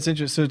thing that's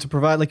interesting. So to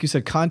provide, like you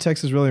said,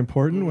 context is really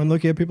important when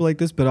looking at people like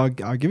this. But I'll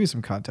give you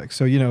some context.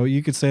 So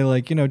you could say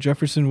like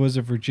Jefferson was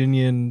a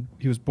Virginian.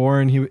 He was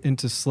born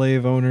into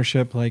slave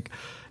ownership. Like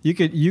you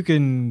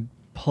can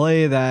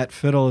play that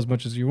fiddle as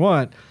much as you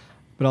want.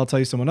 But I'll tell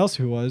you someone else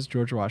who was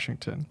George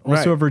Washington, also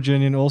Right. a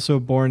Virginian, also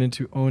born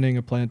into owning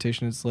a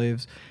plantation of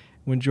slaves.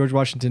 When George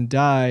Washington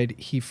died,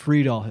 he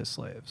freed all his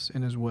slaves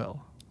in his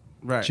will.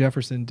 Right?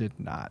 Jefferson did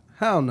not.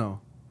 Hell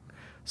no.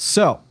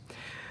 So,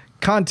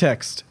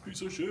 context.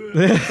 Piece of shit.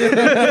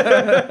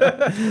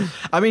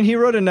 I mean, he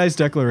wrote a nice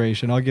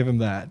declaration. I'll give him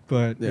that.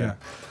 But Yeah.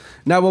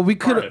 Now, what we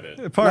could Part of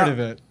it. part Now- of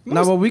it.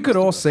 Now, what we could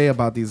all say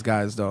about these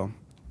guys, though,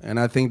 and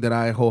I think that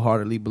I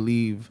wholeheartedly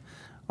believe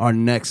our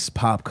next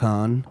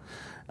PopCon,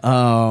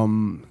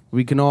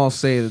 we can all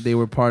say that they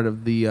were part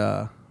of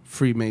the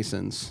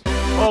Freemasons.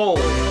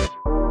 Holy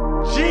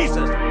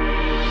Jesus!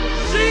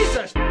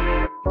 Jesus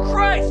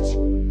Christ!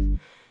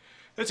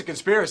 It's a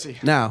conspiracy.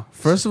 Now,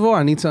 first of all,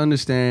 I need to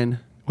understand,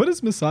 What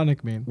does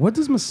Masonic mean? what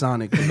does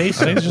Masonic mean?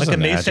 Mason, it's just like a an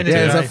Mason. adjective. Is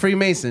Yeah, a it's guy, a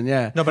Freemason,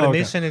 yeah. no, but a Okay.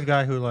 Mason is a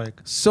guy who like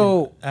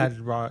So, adds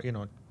rock,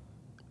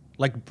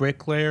 like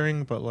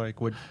bricklayering, but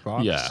like with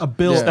rocks. Yeah. A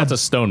bill. Yeah. That's a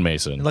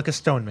stonemason. like a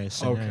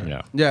stonemason. Okay.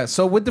 Yeah. yeah,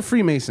 so with the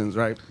Freemasons,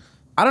 right?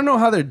 I don't know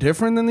how they're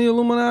different than the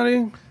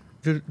Illuminati.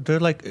 They're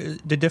like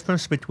the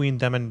difference between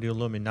them and the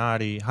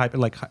Illuminati,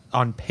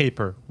 on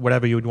paper,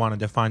 whatever you would want to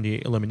define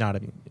the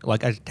Illuminati,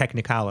 like as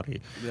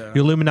technicality. Yeah. The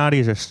Illuminati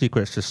is a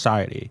secret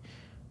society,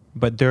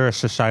 but they're a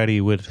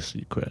society with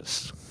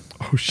secrets.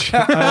 Oh shit!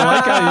 I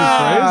like how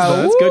you phrased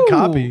that. That's good Woo.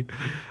 copy.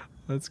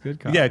 That's good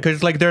copy. Yeah,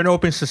 because like they're an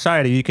open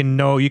society. You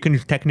can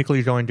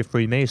technically join the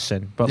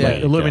Freemason, but Yeah.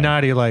 like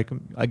Illuminati, like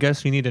I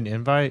guess you need an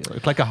invite.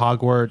 It's like a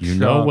Hogwarts. You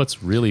know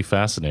what's really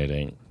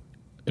fascinating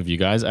if you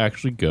guys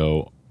actually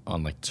go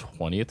on like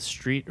 20th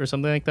Street or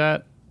something like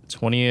that,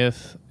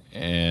 20th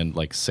and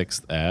like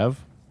 6th Ave,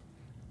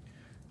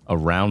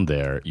 around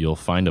there, you'll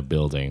find a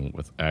building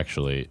with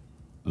actually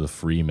the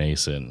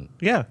Freemason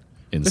Yeah.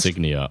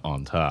 insignia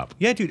on top.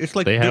 Yeah, dude. It's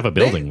like They have a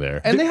building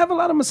there. And they have a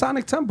lot of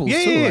Masonic temples.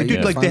 Yeah, too, yeah, like, dude.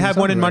 you Like they find have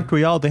one in everywhere.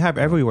 Montreal. They have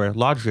everywhere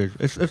lodges.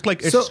 It's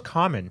like it's So-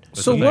 common.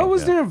 So, the what thing,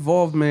 was yeah. their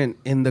involvement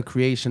in the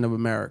creation of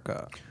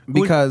America?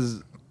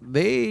 Because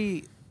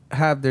they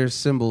have their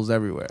symbols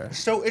everywhere.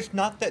 So it's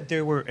not that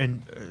they were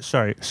in.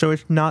 So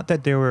it's not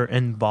that they were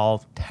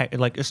involved.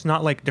 Like it's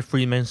not like the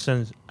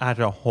Freemasons as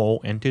a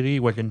whole entity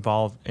was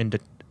involved in the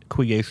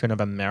creation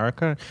of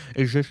America.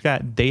 It's just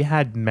that they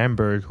had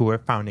members who were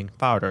founding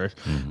fathers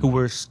who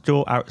were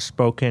still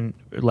outspoken,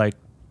 like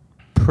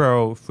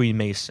pro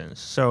Freemasons.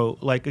 So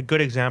like a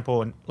good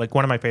example, and like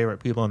one of my favorite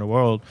people in the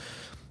world,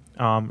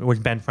 was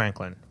Ben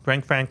Franklin.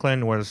 Ben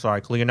Franklin was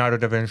like Leonardo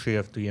da Vinci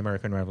of the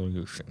American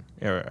Revolution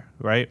era,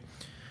 right?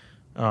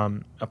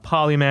 A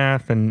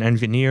polymath, an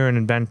engineer, an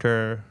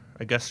inventor.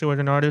 I guess he was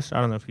an artist. I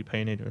don't know if he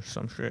painted or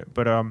some shit.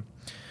 But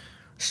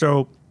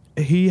so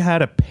he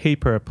had a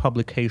paper, a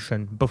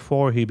publication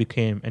before he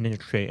became an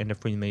initiate in the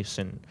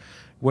Freemason,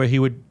 where he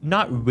would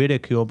not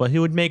ridicule, but he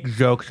would make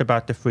jokes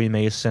about the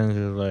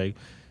Freemasons, like,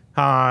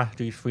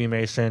 these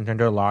Freemasons and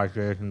their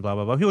lodges and blah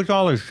blah blah. He was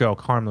all a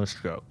joke, harmless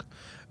joke.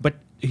 But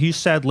he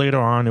said later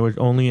on it was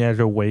only as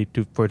a way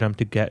for them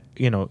to get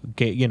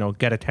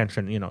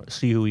attention,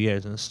 see who he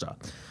is and stuff.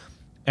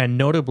 And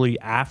notably,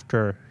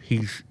 after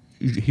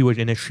he was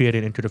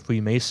initiated into the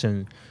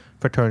Freemason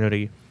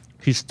fraternity,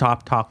 he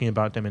stopped talking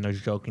about them in a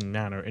joking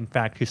manner. In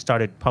fact, he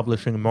started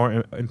publishing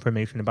more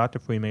information about the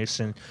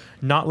Freemasons,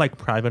 not like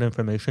private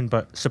information,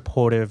 but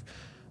supportive,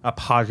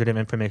 positive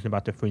information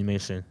about the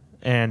Freemasons.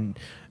 And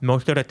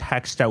most of the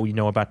texts that we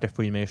know about the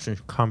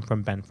Freemasons come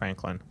from Ben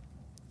Franklin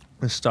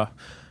and stuff.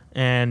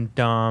 And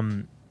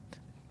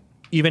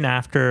even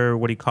after,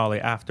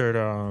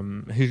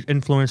 his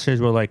influences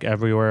were like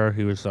everywhere.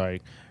 He was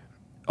like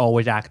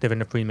always active in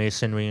the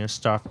Freemasonry and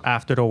stuff.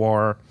 After the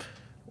war,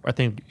 I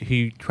think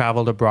he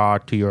traveled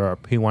abroad to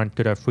Europe. He went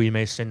to the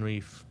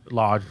Freemasonry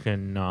lodge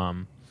in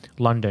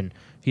London.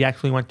 He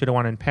actually went to the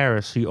one in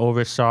Paris. He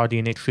oversaw the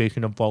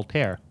initiation of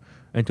Voltaire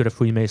into the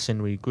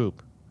Freemasonry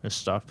group and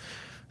stuff.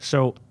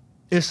 So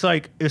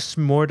it's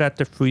more that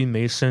the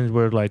Freemasons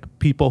were like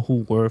people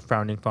who were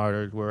founding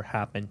fathers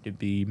happened to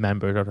be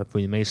members of the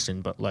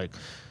Freemason, but like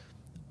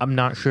I'm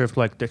not sure if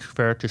like it's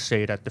fair to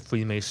say that the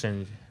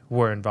Freemasons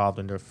were involved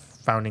in the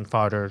founding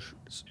fathers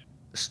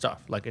stuff,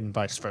 like and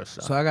vice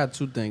versa. So I got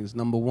two things.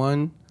 Number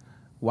one,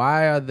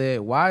 why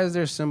is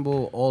their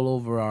symbol all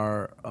over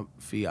our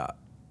fiat?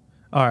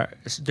 All right,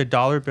 the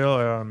dollar bill.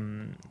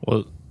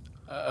 Well,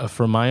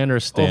 from my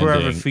understanding, Over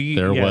our feet,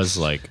 there yes. was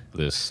like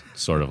this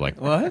sort of like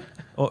What?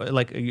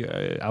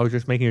 I was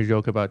just making a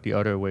joke about the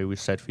other way we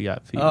said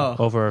fiat feet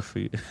over our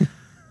feet.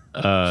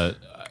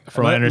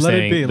 from my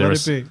understanding, let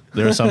it be.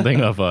 there was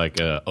something of like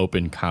an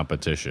open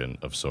competition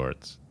of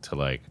sorts to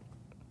like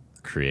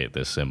create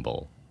this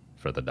symbol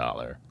for the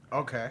dollar.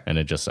 Okay. And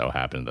it just so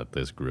happened that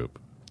this group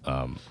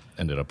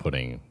ended up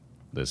putting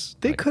this.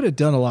 They like, could have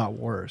done a lot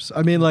worse.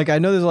 I mean, like, I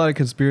know there's a lot of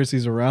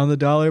conspiracies around the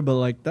dollar, but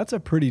like, that's a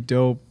pretty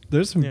dope.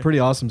 There's some pretty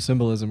awesome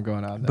symbolism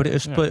going on there. But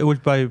it was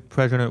by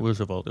President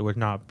Roosevelt. It was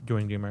not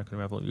during the American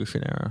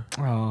Revolution era.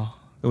 Oh,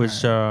 It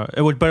was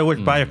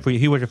by a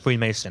he was a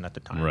Freemason at the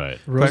time. Right.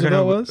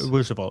 Roosevelt was?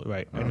 Roosevelt,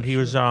 right? And he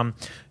was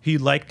he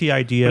liked the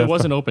idea. But it of-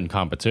 was an open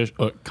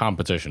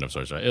competition of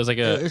sorts, right? It was like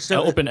an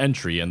open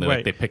entry, and then like,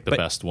 Right. they picked the But-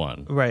 best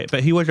one. Right,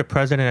 but he was a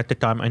president at the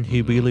time, and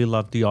he really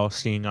loved the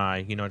all-seeing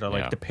eye.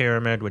 Yeah. The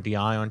pyramid with the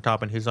eye on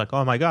top, and he's like,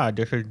 "Oh my God,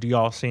 this is the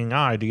all-seeing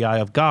eye, the eye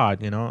of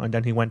God," And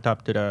then he went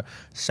up to the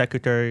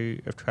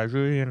Secretary of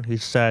Treasury, and he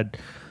said,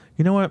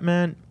 "You know what,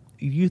 man?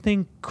 You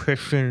think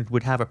Christians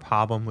would have a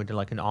problem with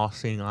like an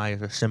all-seeing eye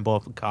as a symbol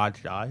of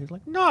God's eye?" He's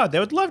like, "No, they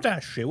would love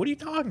that shit. What are you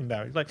talking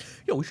about?" He's like,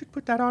 "Yo, we should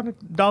put that on a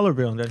dollar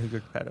bill," and then he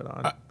just put it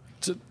on.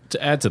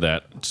 To add to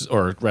that,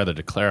 or rather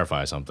to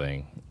clarify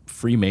something,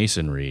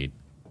 Freemasonry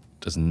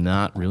does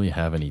not really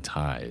have any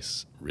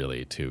ties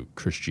really to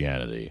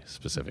Christianity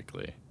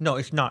specifically. No,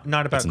 it's not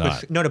about It's not.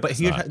 Christian. No, but It's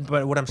here's not.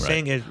 but what I'm Right.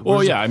 saying is,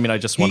 Well, yeah, I mean, I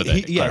just wanted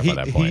to clarify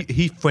that point.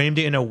 He framed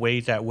it in a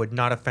way that would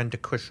not offend the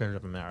Christians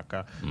of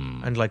America,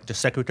 and like the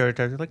Secretary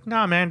is like,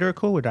 "Nah, man, they're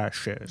cool with that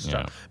shit." And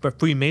stuff. Yeah. But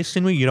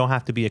Freemasonry, you don't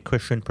have to be a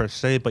Christian per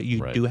se, but you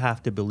Right. do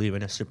have to believe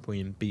in a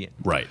supreme being.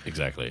 Right,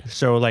 exactly.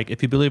 So, like,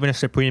 if you believe in a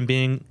supreme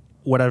being,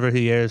 whatever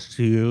he is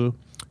to you,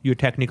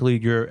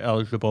 you're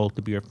eligible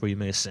to be a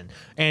Freemason,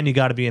 and you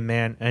got to be a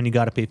man, and you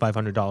got to pay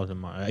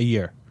 $500 a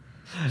year.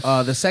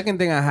 The second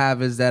thing I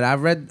have is that I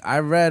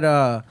read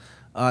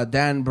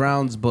Dan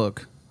Brown's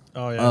book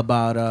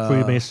about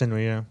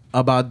Freemasonry. Yeah,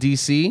 about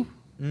DC.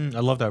 I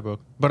love that book,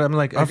 but I'm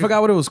like, I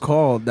forgot what it was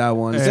called. That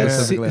one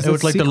specifically. Is It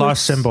was like the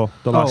lost Secrets? symbol.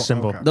 The lost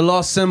symbol. okay. The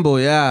lost symbol,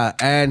 yeah.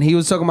 And he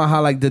was talking about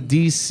how like the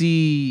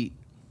DC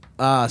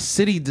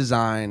city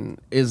design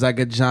is like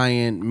a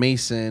giant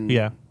mason.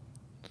 Yeah.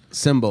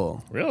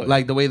 symbol. Really?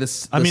 Like the way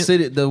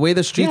the way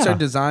the streets Yeah. are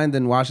designed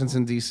in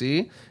Washington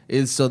D.C.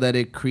 is so that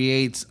it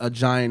creates a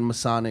giant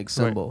Masonic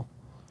symbol.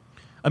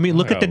 I mean,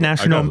 look at the I gotta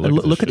national. look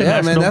at Look this at the shit. Yeah,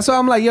 national. man. That's why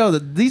I'm like, yo,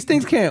 these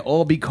things can't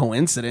all be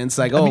coincidence.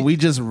 Like, mean- we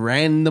just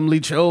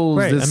randomly chose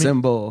Right, this I mean,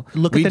 symbol.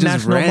 look we at the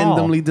just National Mall.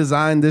 randomly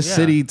designed this Yeah.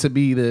 city to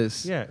be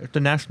this. Yeah, the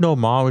National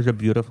Mall was a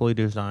beautifully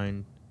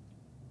designed,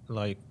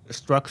 like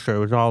structure. It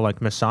was all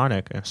like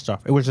Masonic and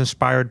stuff. It was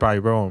inspired by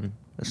Rome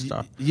and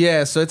stuff.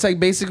 Yeah, so it's like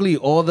basically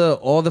all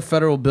the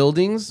federal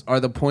buildings are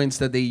the points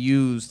that they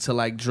use to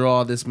like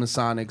draw this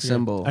Masonic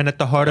symbol And at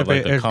the heart Oh, of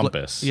like it the is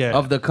compass. yeah.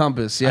 of the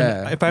compass. And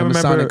Yeah, if I the remember,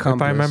 Masonic if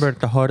compass. I remember, at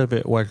the heart of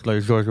it was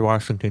like George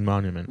Washington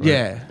Monument. Right?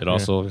 Yeah, It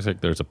also looks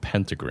like there's a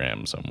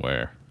pentagram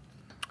somewhere.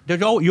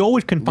 you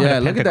always can find yeah.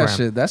 a Look at pentagram. that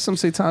shit. That's some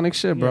satanic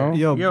shit, bro.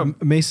 Yo, Yo.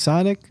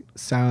 Masonic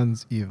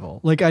sounds evil.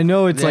 Like I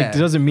know it's like Yeah. it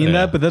doesn't mean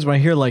Yeah. that, but that's when I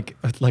hear like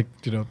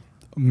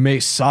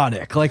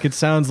Masonic, like it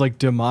sounds like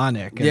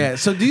demonic. And Yeah.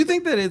 So do you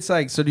think that it's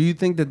like? So do you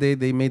think that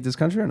they made this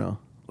country or no?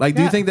 Like,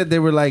 do you Yeah. think that they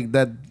were like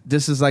that?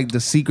 This is like the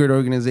secret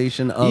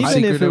organization of even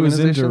secret if it was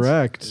organizations?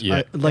 indirect,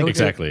 Yeah, like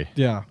exactly.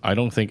 yeah. I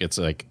don't think it's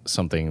like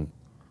something.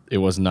 It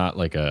was not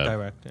like a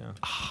Direct, yeah.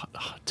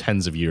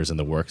 tens of years in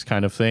the works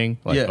kind of thing.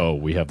 Like, Yeah. oh,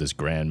 we have this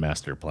grand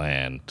master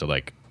plan to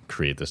like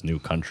create this new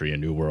country, a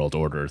new world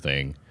order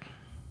thing.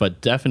 But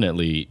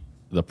definitely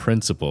the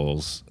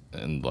principles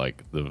and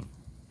like the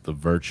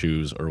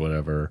virtues or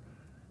whatever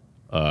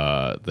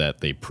that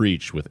they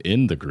preach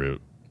within the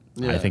group.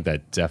 Yeah. I think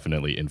that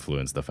definitely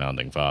influenced the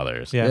founding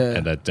fathers. Yeah. Yeah.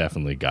 And that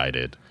definitely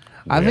guided.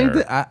 I think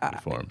where that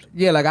it formed.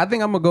 Yeah, like I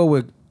think I'm gonna go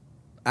with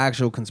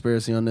actual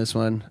conspiracy on this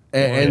one,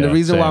 and the Yeah,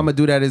 reason why same. I'm gonna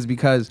do that is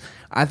because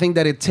I think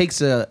that it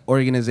takes a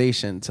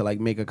organization to like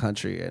make a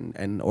country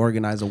and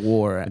organize a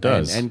war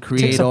does. and Takes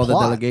create a all the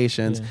plot.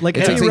 delegations. Like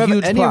it takes any, a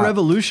huge any plot.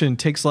 revolution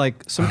takes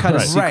like some kind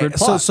of Right. secret Right.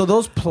 plot. So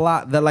those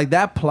plot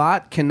that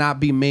plot cannot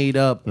be made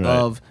up Right.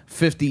 of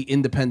 50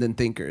 independent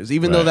thinkers.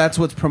 Even though Right. that's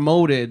what's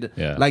promoted,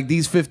 Yeah. like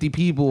these 50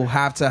 people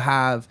have to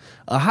have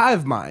a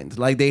hive mind.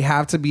 Like they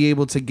have to be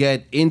able to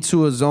get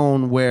into a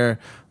zone where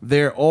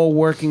they're all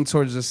working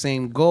towards the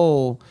same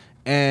goal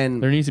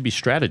and There needs to be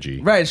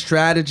strategy. right,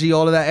 strategy,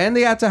 all of that. And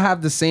they have to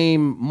have the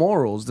same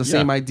morals, the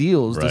same Yeah.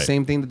 ideals, the Right.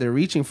 same thing that they're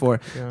reaching for.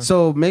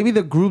 So maybe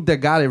the group that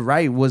got it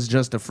right was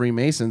just the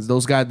Freemasons.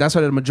 Those guys, that's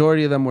why the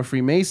majority of them were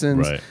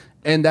Freemasons. Right.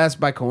 And that's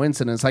by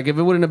coincidence. Like if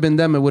it wouldn't have been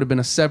them, it would have been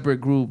a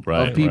separate group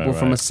Right, of people right,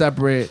 from a right.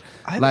 separate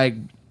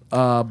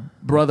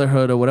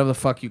brotherhood or whatever the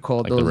fuck you call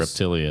Like those.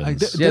 the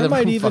reptilians. Yeah, there the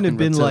might even have fucking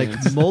been like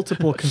reptilians.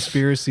 multiple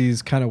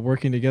conspiracies kind of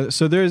working together.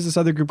 So there's this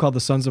other group called the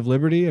Sons of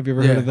Liberty. Have you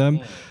ever heard Yeah. of them?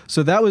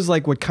 So that was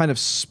like what kind of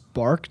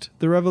sparked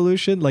the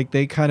revolution. Like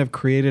they kind of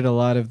created a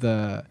lot of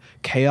the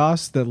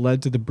chaos that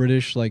led to the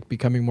British like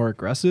becoming more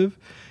aggressive.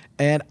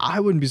 And I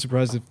wouldn't be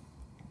surprised if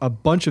a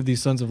bunch of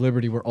these Sons of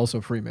Liberty were also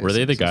Freemasons. Were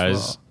they the as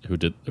guys well.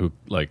 who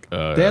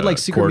They had, like,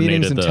 secret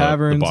meetings coordinated in the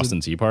taverns Boston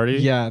and- Tea Party?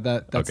 Yeah,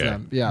 that's Okay.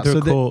 them. Yeah, They're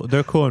so cool.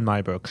 They're cool in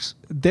my books.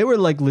 they were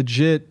like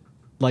legit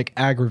like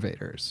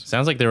aggravators.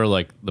 Sounds like they were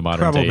like the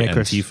modern day Troublemakers.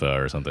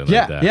 Antifa or something Yeah,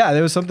 like that. yeah,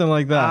 there was something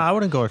like that. I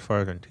wouldn't go as far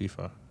as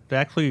Antifa. They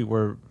actually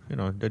were,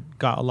 they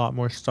got a lot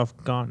more stuff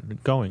going.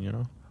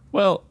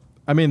 Well,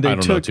 I mean, I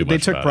don't know too they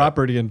much took about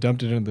property and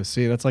dumped it into the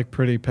sea. That's like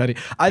pretty petty.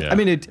 I Yeah.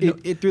 mean,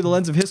 it through the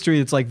lens of history,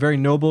 it's like very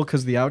noble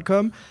because the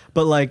outcome.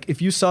 But like,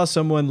 if you saw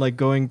someone like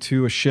going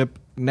to a ship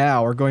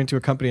now or going to a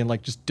company and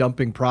like just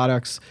dumping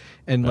products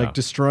and Yeah. like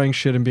destroying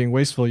shit and being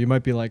wasteful, you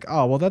might be like,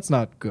 oh, well, that's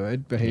not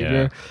good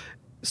behavior. Yeah.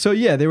 So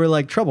yeah, they were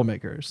like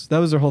troublemakers. That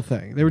was their whole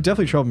thing. They were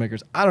definitely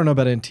troublemakers. I don't know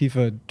about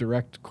Antifa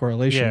direct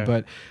correlation, Yeah.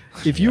 but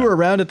if you were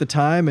around at the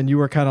time and you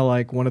were kind of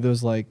like one of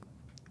those like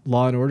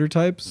Law and Order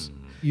types,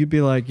 you'd be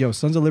like, yo,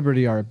 Sons of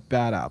Liberty are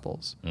bad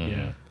apples.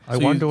 Yeah. So I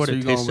you- wonder what so it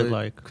you going tasted with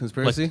like.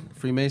 Conspiracy?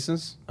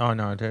 Freemasons? Oh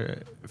no, in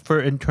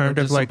Or terms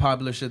just of like some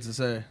popular shit to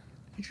say.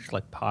 it's just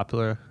like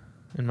popular,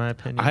 in my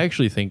opinion. I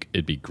actually think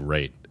it'd be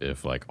great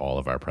if like all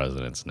of our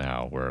presidents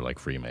now were like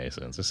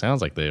Freemasons. It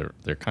sounds like they're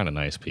kind of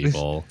nice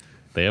people.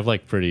 They have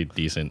like pretty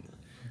decent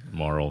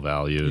moral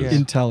values Yeah.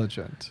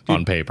 Intelligent.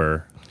 on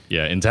paper.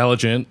 Yeah,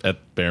 intelligent at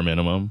bare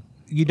minimum.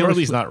 You Or know, at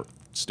least not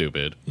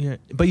stupid. Yeah,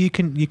 but you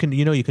can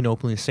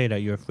openly say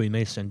that you're a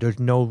Freemason. There's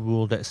no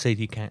rule that says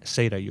you can't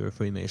say that you're a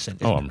Freemason.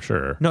 Oh, I'm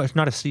sure. No, it's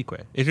not a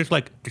secret. It's just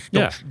like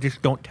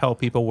just don't tell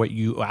people what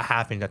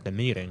happened at the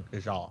meeting.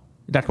 Is all.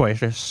 That's why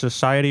it's a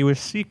society with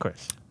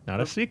secrets, not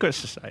a secret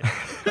society.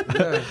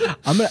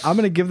 I'm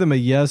gonna give them a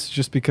yes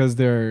just because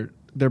their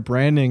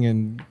branding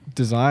and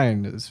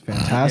design is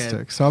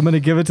fantastic. So I'm gonna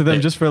give it to them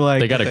just for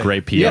like They got a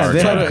great PR yeah, they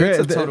team. have great.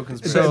 It's a total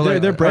conspiracy.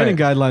 Their branding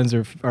guidelines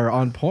are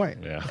on point.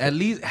 Yeah. At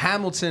least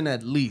Hamilton,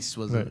 at least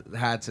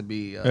had to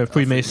be a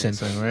Freemason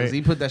thing, right? 'cause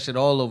he put that shit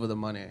all over the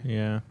money.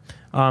 Yeah.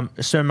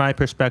 So my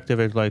perspective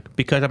is like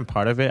because I'm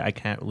part of it, I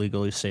can't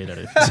legally say that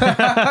it's.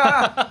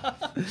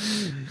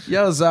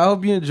 Yo, so I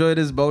hope you enjoyed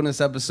this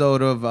bonus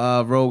episode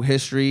of Rogue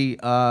History.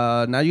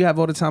 Now you have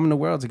all the time in the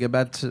world to get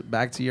back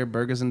to your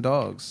burgers and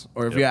dogs,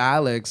 or if you're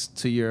Alex,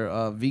 to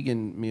your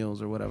vegan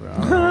meals or whatever. I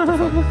don't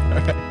know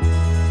what the fuck.